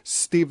 After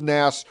Steve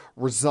Nash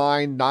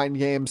resigned 9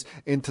 games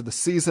into the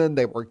season,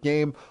 they were a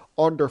game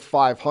under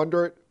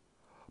 500.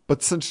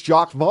 But since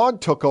Jacques Vaughn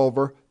took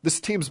over, this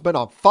team's been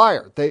on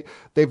fire.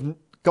 They've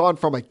gone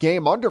from a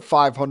game under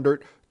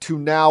 500 to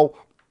now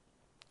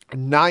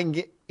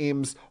 9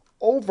 games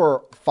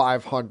over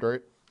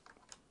 500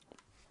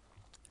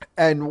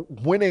 and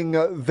winning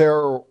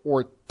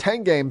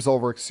 10 games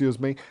over,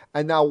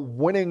 and now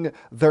winning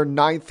their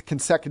 9th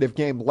consecutive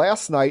game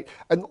last night.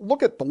 And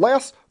look at the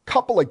last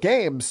couple of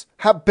games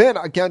have been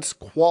against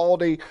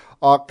quality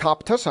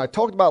competition. I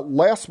talked about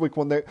last week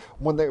when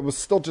it was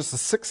still just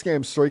a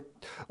 6-game streak.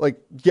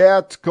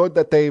 It's good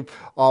that they've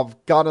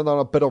gotten on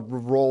a bit of a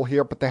roll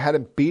here, but they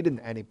hadn't beaten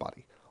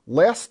anybody.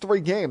 Last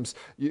 3 games,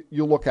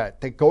 you look at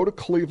it. They go to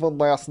Cleveland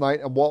last night,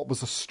 and while it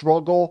was a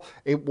struggle,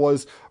 it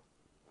was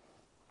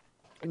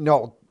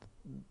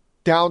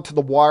down to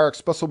the wire,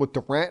 especially with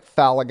Durant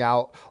fouling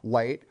out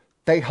late.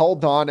 They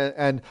held on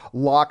and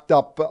locked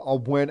up a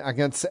win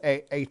against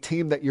a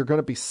team that you're going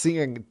to be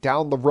seeing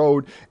down the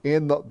road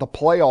in the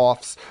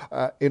playoffs,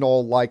 in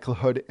all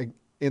likelihood,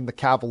 in the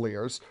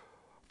Cavaliers.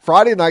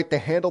 Friday night, they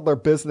handled their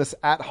business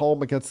at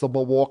home against the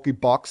Milwaukee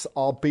Bucks,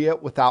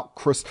 albeit without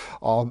Chris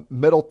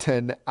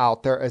Middleton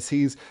out there, as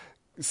he's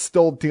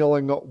still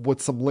dealing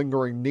with some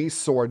lingering knee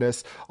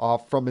soreness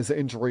from his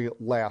injury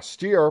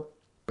last year.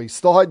 But he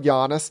still had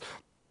Giannis.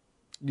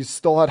 You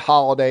still had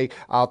Holiday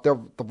out there.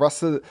 The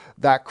rest of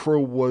that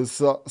crew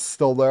was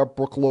still there,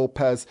 Brook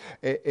Lopez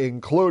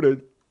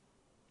included.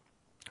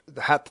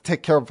 Had to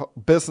take care of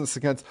business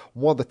against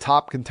one of the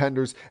top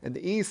contenders in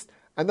the East.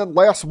 And then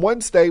last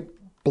Wednesday,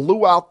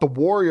 blew out the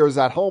Warriors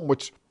at home,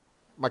 which,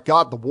 my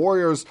God, the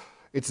Warriors,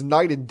 it's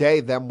night and day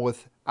them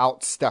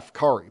without Steph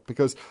Curry,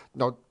 because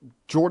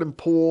Jordan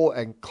Poole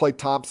and Klay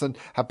Thompson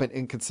have been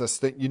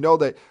inconsistent. You know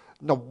that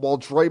while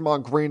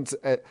Draymond Green's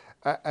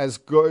as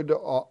good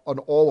an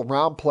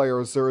all-around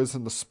player as there is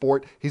in the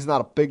sport, he's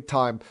not a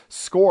big-time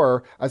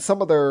scorer. And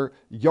some of their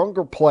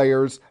younger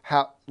players,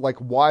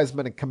 like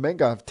Wiseman and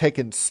Kuminga, have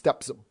taken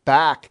steps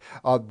back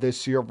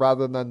this year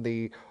rather than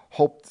the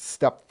hoped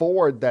step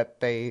forward that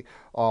they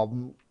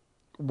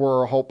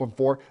were hoping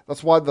for.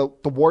 That's why the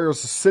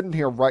Warriors are sitting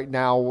here right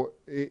now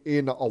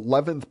in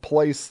 11th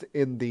place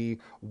in the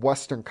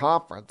Western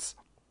Conference.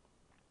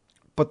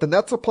 But the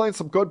Nets are playing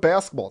some good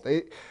basketball.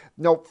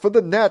 For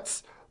the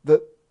Nets,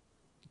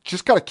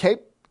 just got to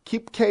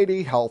keep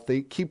KD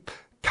healthy, keep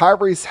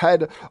Kyrie's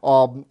head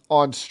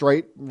on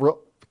straight,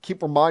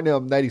 keep reminding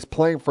him that he's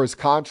playing for his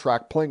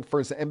contract, playing for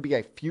his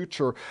NBA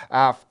future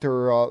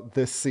after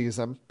this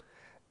season.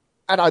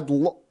 And I'd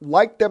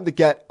like them to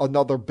get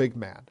another big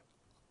man.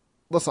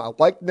 Listen, I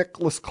like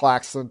Nicholas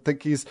Claxton.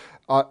 Think he's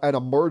an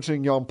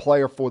emerging young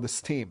player for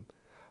this team.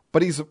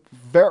 But he's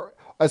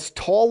as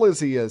tall as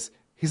he is,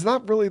 he's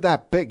not really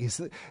that big.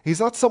 He's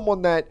not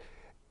someone that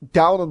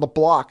down on the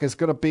block is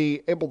going to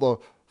be able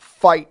to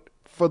fight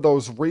for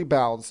those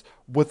rebounds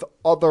with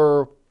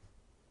other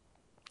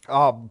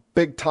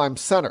big-time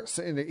centers.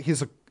 And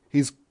he's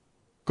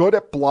good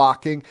at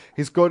blocking.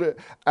 He's good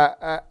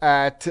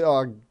at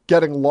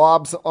getting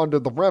lobs under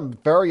the rim.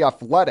 Very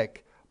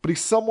athletic. But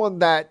he's someone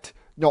that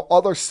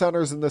other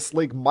centers in this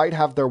league might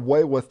have their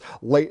way with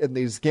late in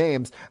these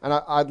games. And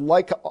I'd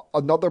like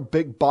another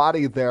big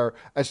body there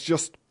as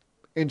just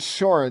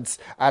insurance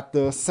at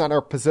the center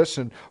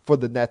position for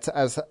the Nets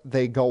as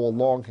they go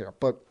along here.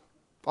 But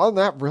other than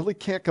that, really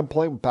can't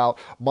complain about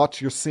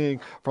much you're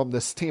seeing from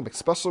this team,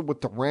 especially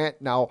with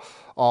Durant now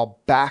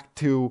back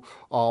to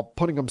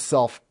putting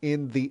himself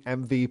in the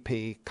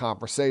MVP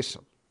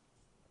conversation.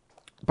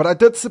 But I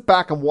did sit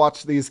back and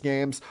watch these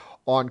games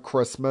on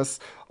Christmas.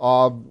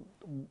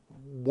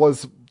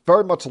 Was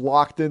very much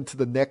locked into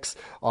the Knicks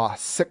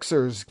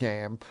Sixers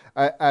game,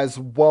 as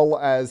well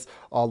as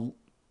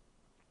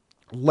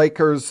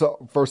Lakers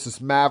versus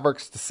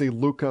Mavericks to see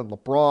Luka and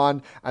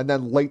LeBron. And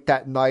then late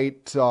that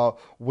night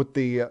with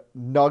the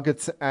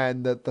Nuggets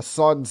and the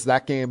Suns,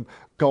 that game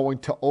going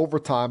to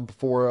overtime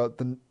before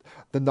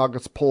the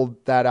Nuggets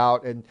pulled that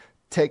out and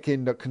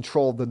taking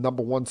control of the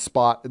number one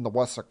spot in the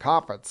Western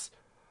Conference.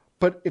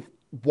 But if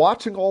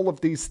watching all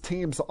of these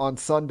teams on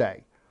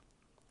Sunday,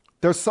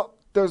 there's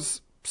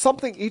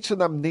something each of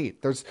them need.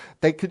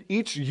 They could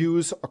each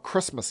use a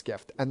Christmas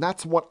gift, and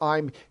that's what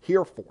I'm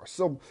here for.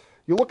 So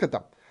you look at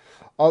them.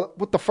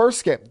 With the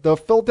first game, the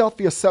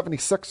Philadelphia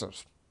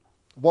 76ers,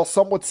 while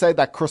some would say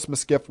that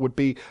Christmas gift would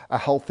be a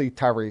healthy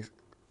Tyrese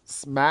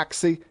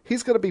Maxey,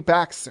 he's going to be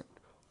back soon.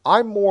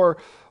 I'm more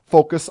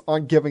focused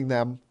on giving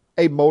them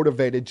a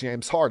motivated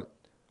James Harden.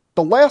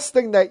 The last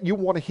thing that you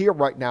want to hear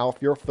right now,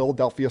 if you're a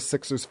Philadelphia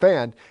Sixers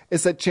fan,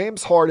 is that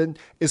James Harden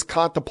is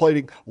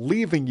contemplating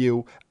leaving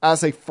you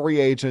as a free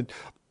agent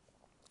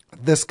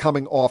this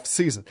coming off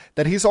season.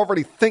 That he's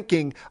already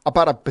thinking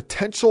about a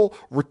potential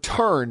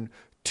return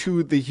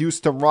to the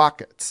Houston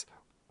Rockets.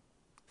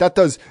 That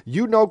does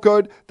you no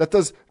good. That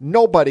does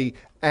nobody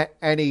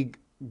any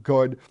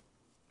good.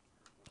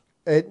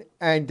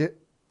 And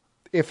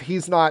if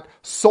he's not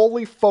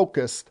solely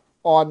focused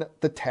on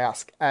the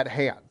task at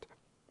hand.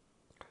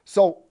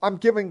 So I'm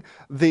giving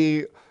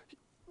the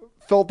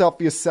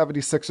Philadelphia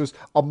 76ers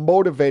a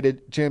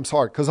motivated James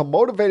Harden, because a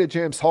motivated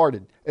James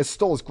Harden is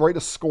still as great a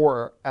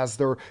scorer as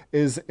there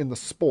is in the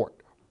sport.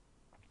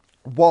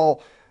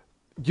 While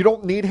you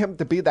don't need him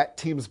to be that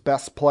team's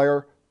best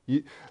player,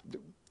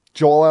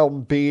 Joel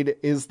Embiid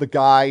is the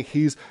guy.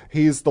 He's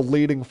the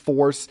leading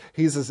force.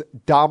 He's as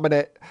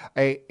dominant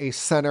a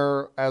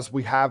center as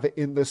we have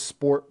in this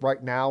sport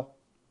right now.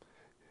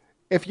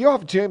 If you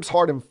have James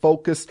Harden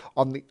focused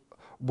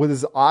with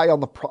his eye on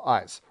the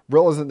prize,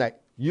 realizing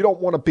that you don't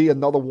want to be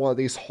another one of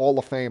these Hall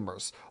of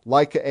Famers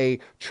like a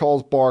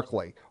Charles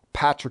Barkley,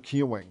 Patrick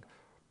Ewing,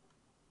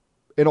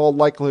 in all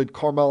likelihood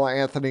Carmelo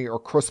Anthony or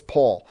Chris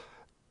Paul,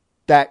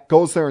 that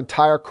goes their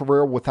entire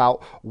career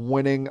without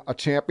winning a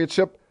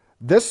championship.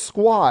 This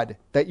squad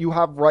that you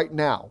have right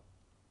now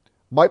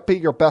might be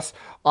your best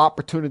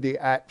opportunity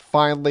at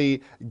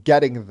finally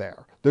getting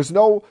there. There's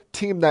no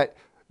team that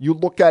you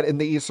look at in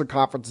the Eastern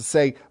Conference and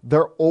say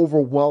they're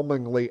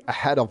overwhelmingly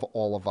ahead of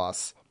all of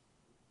us.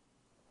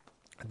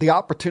 The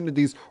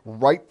opportunity's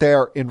right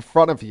there in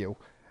front of you.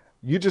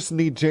 You just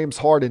need James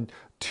Harden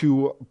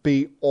to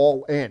be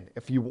all in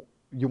if you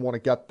you want to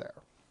get there.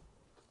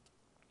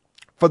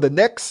 For the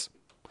Knicks,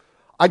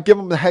 I'd give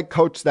them the head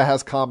coach that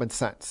has common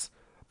sense.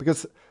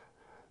 Because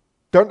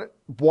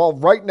while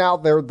right now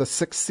they're the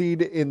 6th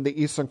seed in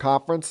the Eastern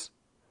Conference,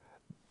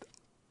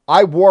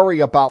 I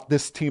worry about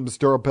this team's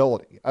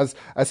durability. As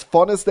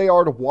fun as they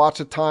are to watch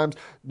at times,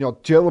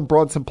 Jalen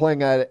Brunson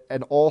playing at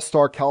an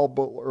all-star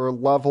caliber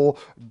level,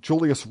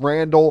 Julius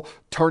Randle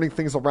turning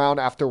things around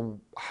after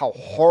how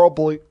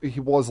horrible he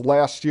was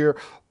last year,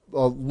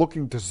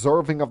 looking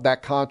deserving of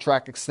that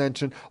contract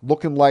extension,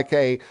 looking like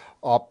a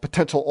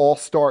potential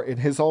all-star in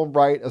his own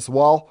right as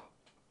well.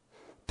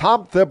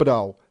 Tom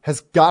Thibodeau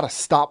has got to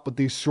stop with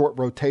these short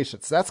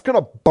rotations. That's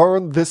going to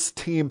burn this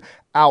team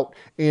out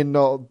in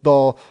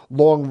the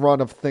long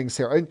run of things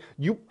here. And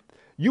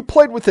you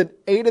played with an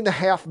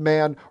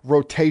 8.5-man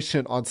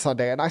rotation on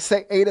Sunday. And I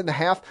say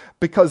 8.5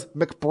 because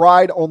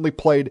McBride only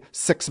played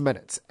 6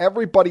 minutes.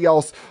 Everybody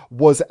else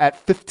was at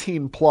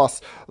 15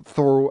 plus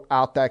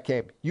throughout that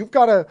game. You've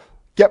got to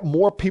get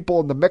more people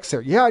in the mix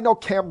here. Yeah, I know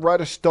Cam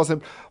Reddish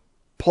doesn't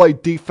play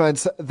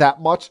defense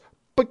that much,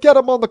 but get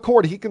him on the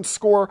court. He can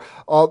score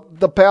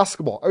the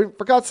basketball. I mean,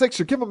 for God's sakes,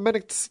 you're giving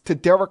minutes to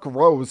Derrick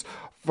Rose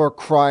for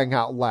crying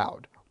out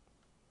loud.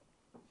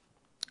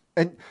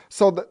 And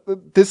so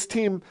this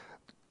team,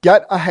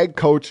 get a head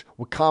coach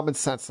with common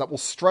sense that will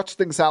stretch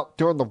things out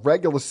during the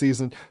regular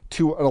season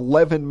to an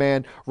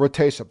 11-man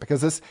rotation.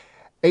 Because this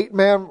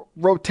 8-man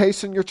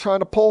rotation you're trying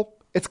to pull,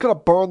 it's going to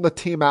burn the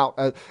team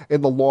out in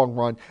the long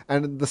run.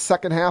 And in the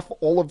second half,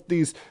 all of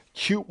these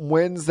cute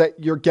wins that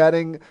you're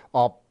getting,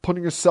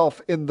 putting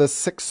yourself in the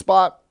 6th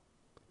spot,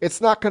 it's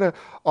not going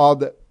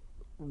to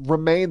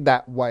remain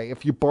that way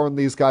if you burn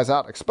these guys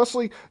out.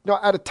 Especially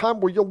at a time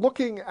where you're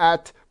looking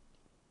at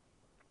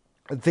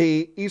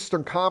the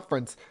Eastern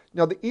Conference.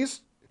 The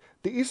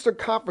Eastern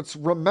Conference,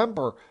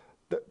 remember,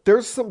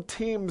 there's some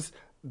teams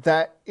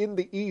that in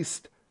the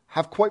East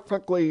have quite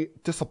frankly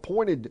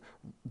disappointed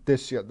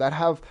this year, that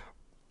have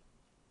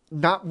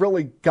not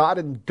really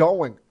gotten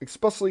going.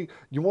 Especially,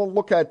 you want to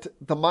look at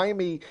the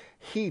Miami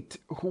Heat,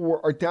 who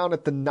are down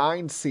at the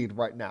 9 seed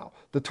right now.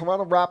 The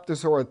Toronto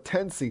Raptors are a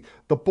 10 seed.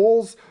 The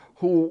Bulls,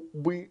 who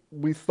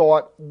we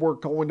thought were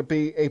going to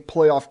be a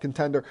playoff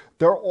contender,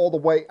 they're all the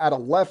way at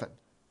 11.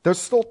 There's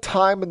still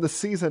time in the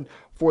season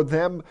for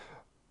them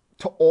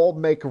to all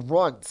make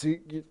runs.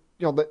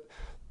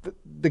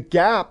 The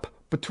gap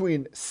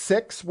between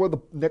 6, where the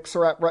Knicks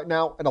are at right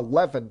now, and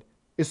 11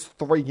 is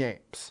 3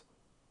 games.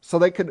 So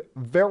they could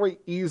very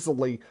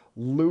easily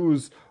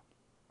lose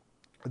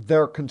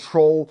their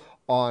control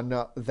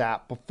on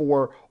that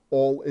before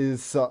all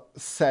is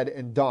said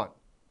and done.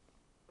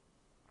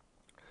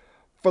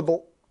 For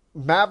the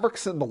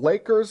Mavericks and the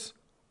Lakers,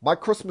 my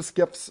Christmas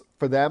gifts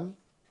for them,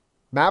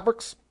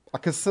 Mavericks, a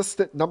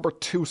consistent number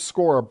 2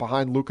 scorer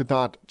behind Luka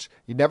Doncic.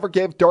 You never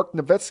gave Dirk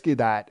Nowitzki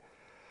that.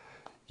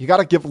 You got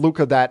to give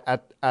Luka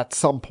that at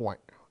some point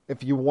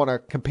if you want to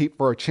compete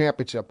for a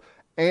championship.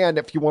 And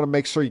if you want to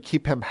make sure you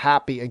keep him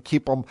happy and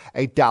keep him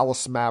a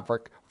Dallas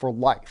Maverick for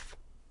life.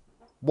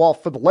 While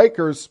for the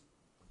Lakers,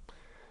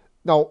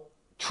 now,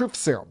 truth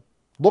serum.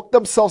 Look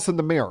themselves in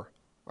the mirror.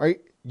 Right?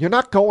 You're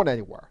not going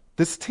anywhere.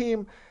 This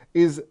team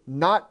is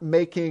not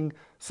making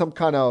some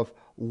kind of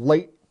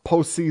late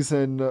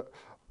postseason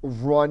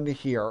run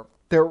here.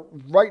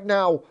 Right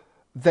now,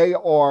 they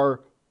are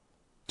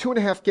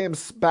 2.5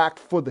 games back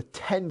for the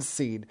 10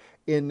 seed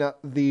in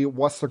the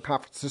Western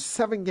Conference. There's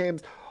 7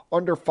 games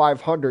under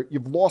 500.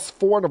 You've lost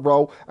 4 in a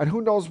row, and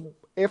who knows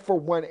if or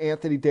when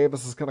Anthony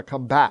Davis is going to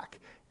come back.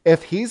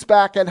 If he's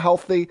back and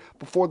healthy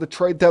before the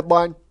trade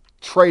deadline,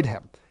 trade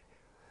him.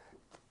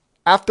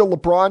 After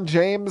LeBron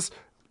James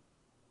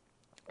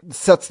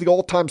sets the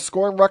all-time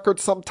scoring record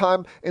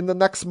sometime in the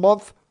next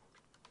month,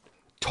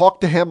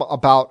 talk to him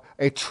about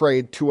a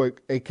trade to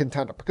a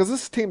contender, because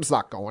this team's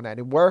not going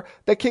anywhere.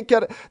 They can't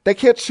get it. They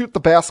can't shoot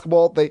the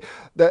basketball.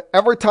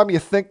 Every time you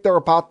think they're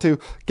about to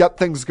get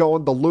things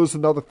going, they'll lose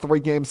another 3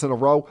 games in a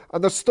row,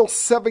 and they're still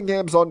 7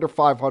 games under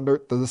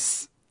 500.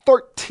 The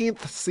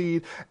 13th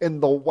seed in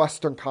the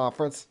Western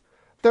Conference.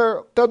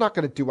 They're not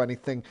going to do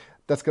anything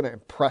that's going to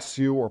impress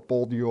you or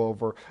bowl you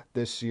over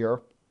this year.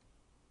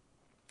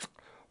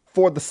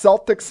 For the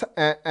Celtics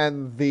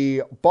and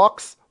the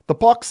Bucks,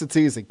 it's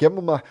easy. Give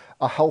them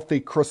a healthy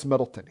Chris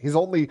Middleton. He's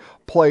only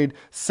played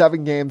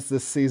 7 games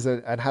this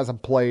season and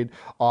hasn't played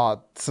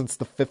since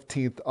the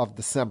 15th of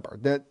December.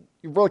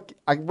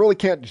 I really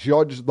can't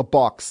judge the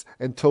Bucks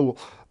until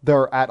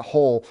they're at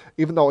whole,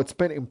 even though it's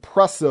been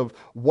impressive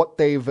what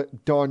they've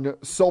done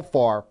so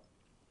far.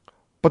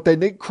 But they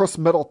need Chris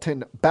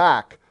Middleton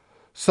back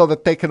so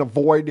that they can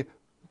avoid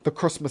the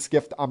Christmas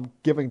gift I'm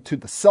giving to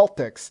the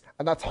Celtics,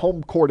 and that's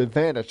home court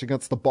advantage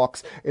against the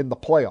Bucks in the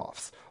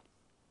playoffs.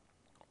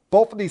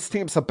 Both of these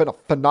teams have been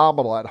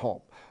phenomenal at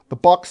home. The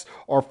Bucks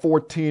are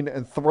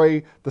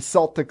 14-3. The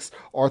Celtics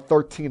are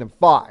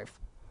 13-5.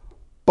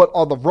 But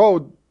on the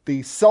road,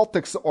 the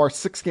Celtics are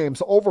 6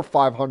 games over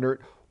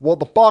 500, while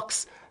the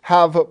Bucks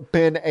have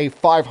been a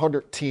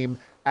 500 team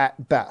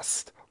at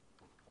best.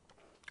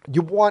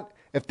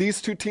 If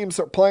these two teams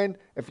are playing,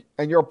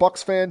 and you're a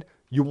Bucks fan,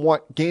 You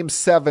want Game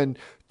 7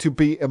 to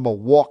be in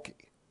Milwaukee,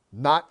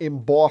 not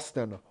in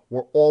Boston,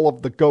 where all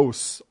of the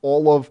ghosts,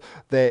 all of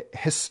the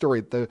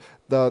history, the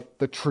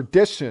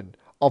tradition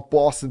of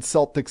Boston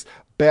Celtics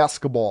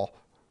basketball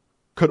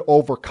could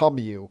overcome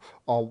you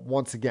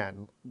once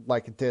again,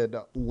 like it did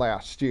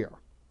last year.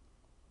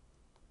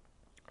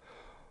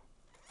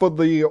 For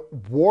the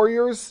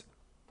Warriors,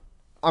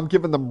 I'm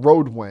giving them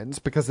road wins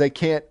because they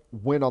can't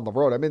win on the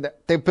road. I mean,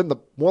 they've been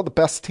one of the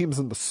best teams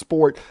in the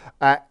sport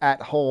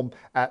at home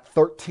at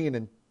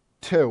 13-2,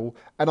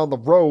 and on the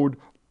road,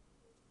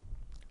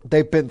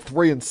 they've been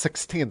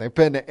 3-16. They've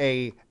been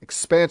a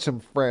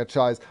expansion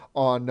franchise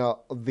on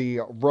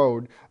the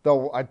road,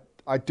 though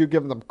I do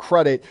give them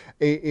credit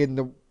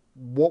in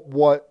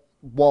while it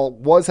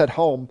was at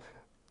home.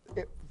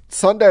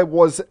 Sunday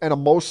was an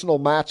emotional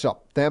matchup,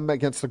 them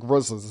against the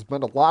Grizzlies. There's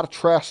been a lot of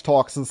trash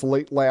talk since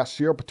late last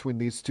year between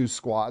these two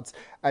squads,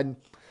 and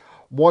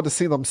wanted to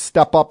see them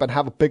step up and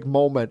have a big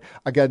moment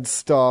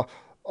against a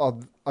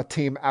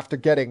team after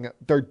getting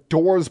their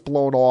doors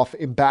blown off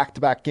in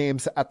back-to-back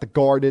games at the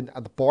Garden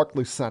and the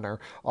Barclays Center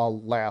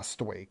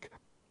last week.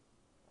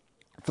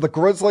 For the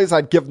Grizzlies,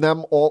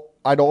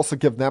 I'd also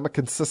give them a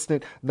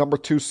consistent number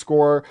 2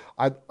 scorer.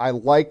 I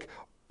like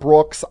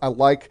Brooks. I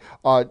like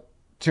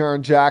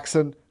Jaren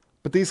Jackson.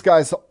 But these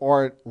guys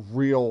aren't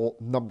real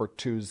number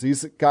 2s.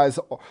 These guys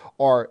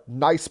are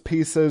nice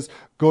pieces,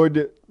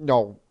 good,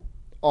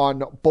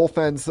 on both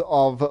ends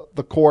of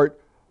the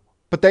court.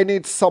 But they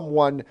need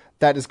someone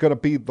that is going to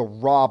be the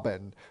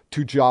Robin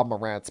to Ja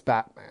Morant's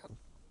Batman.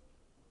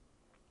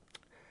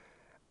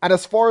 And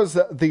as far as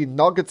the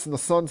Nuggets and the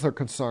Suns are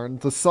concerned,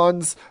 the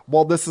Suns,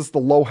 while this is the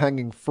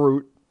low-hanging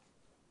fruit,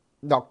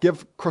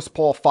 give Chris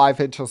Paul 5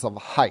 inches of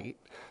height,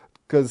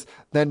 because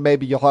then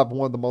maybe you'll have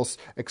one of the most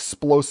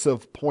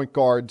explosive point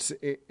guards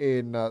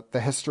in the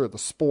history of the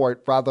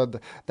sport, rather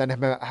than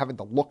him having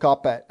to look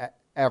up at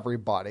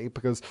everybody,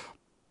 because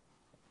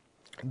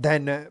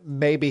then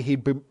maybe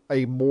he'd be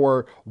a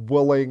more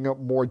willing,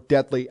 more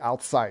deadly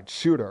outside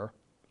shooter.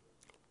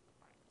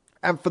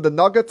 And for the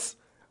Nuggets,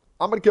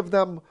 I'm going to give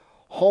them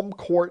home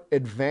court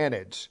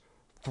advantage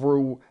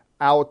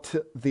throughout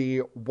the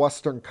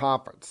Western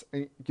Conference.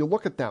 And you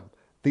look at them,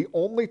 the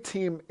only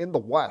team in the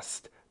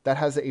West that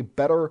has a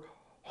better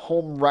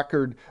home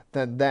record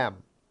than them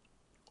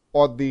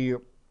are the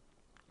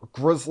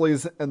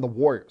Grizzlies and the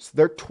Warriors.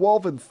 They're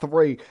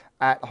 12-3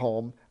 at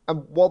home,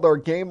 and while they're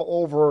a game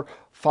over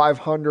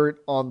 500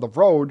 on the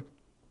road,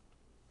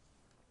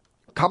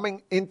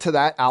 coming into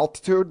that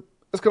altitude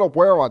is going to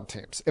wear on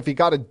teams if you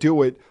got to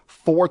do it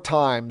 4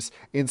 times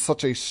in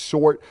such a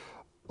short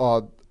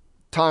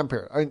time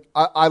period.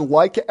 I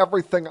like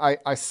everything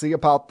I see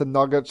about the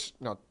Nuggets.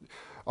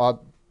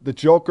 The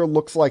Joker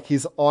looks like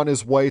he's on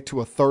his way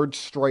to a 3rd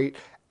straight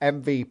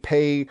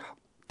MVP.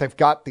 They've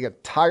got the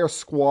entire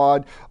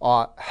squad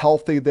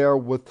healthy there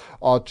with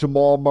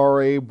Jamal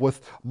Murray,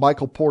 with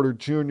Michael Porter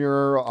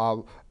Jr.,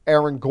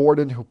 Aaron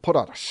Gordon, who put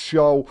on a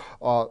show,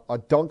 a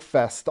dunk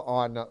fest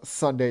on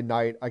Sunday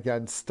night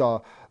against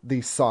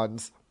the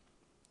Suns.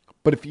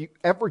 But if you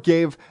ever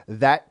gave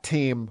that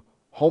team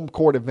home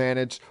court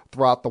advantage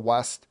throughout the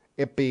West,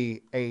 it'd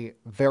be a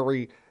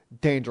very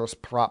dangerous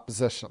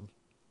proposition.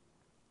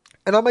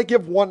 And I'm going to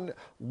give one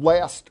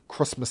last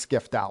Christmas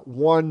gift out,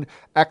 one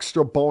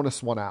extra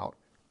bonus one out.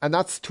 And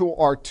that's to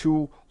our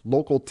 2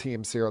 local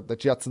teams here, the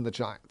Jets and the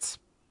Giants.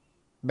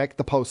 Make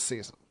the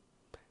postseason.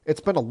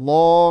 It's been a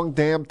long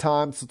damn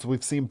time since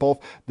we've seen both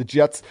the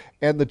Jets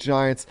and the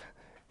Giants,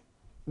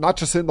 not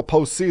just in the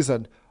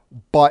postseason,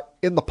 but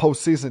in the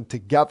postseason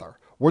together.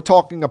 We're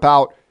talking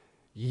about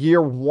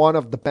year 1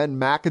 of the Ben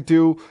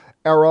McAdoo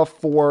era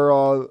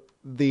for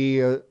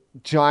the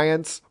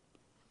Giants.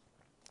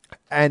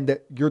 And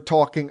you're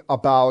talking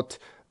about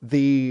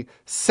the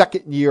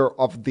 2nd year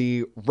of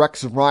the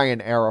Rex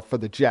Ryan era for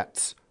the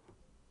Jets.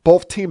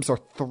 Both teams are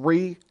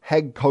 3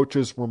 head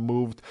coaches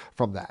removed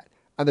from that.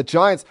 And the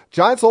Giants,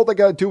 all they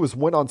got to do is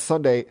win on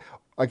Sunday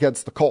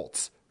against the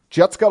Colts.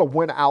 Jets got to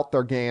win out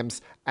their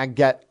games and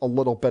get a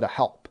little bit of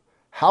help.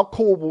 How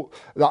cool,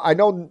 I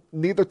know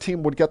neither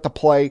team would get to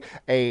play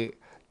a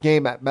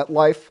game at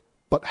MetLife,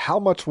 but how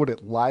much would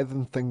it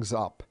liven things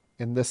up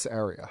in this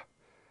area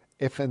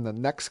if in the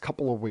next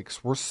couple of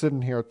weeks we're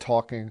sitting here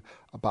talking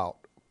about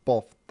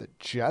both the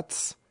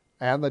Jets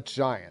and the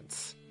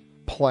Giants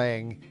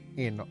playing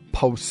in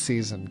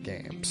postseason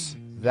games?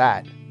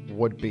 That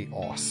would be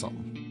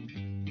awesome.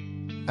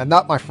 And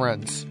that, my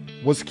friends,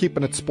 was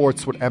Keeping It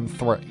Sports with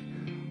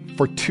M3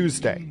 for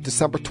Tuesday,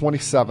 December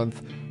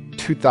 27th,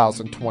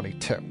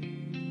 2022.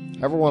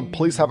 Everyone,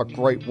 please have a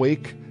great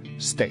week.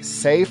 Stay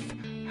safe.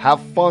 Have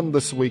fun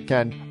this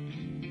weekend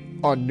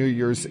on New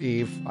Year's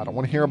Eve. I don't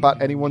want to hear about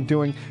anyone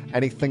doing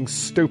anything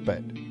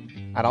stupid.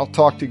 And I'll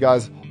talk to you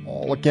guys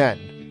all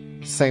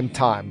again, same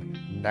time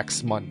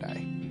next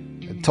Monday.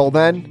 Until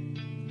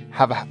then,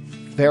 have a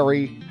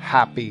very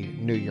happy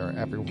New Year,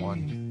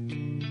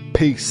 everyone.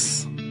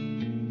 Peace.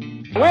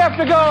 We have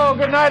to go.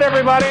 Good night,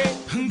 everybody.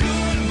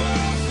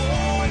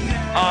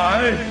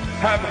 I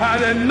have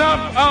had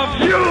enough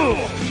of you!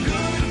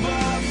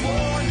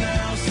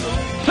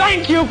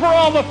 Thank you for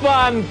all the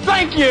fun.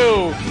 Thank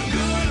you.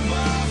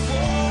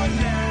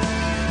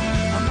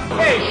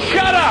 Hey,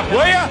 shut up,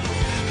 will ya?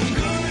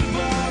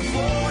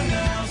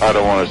 I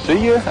don't want to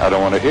see you. I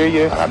don't want to hear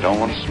you. I don't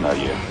want to smell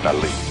you. Now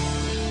leave.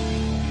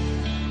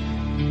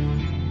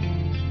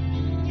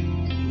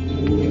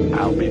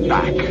 I'll be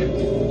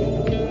back.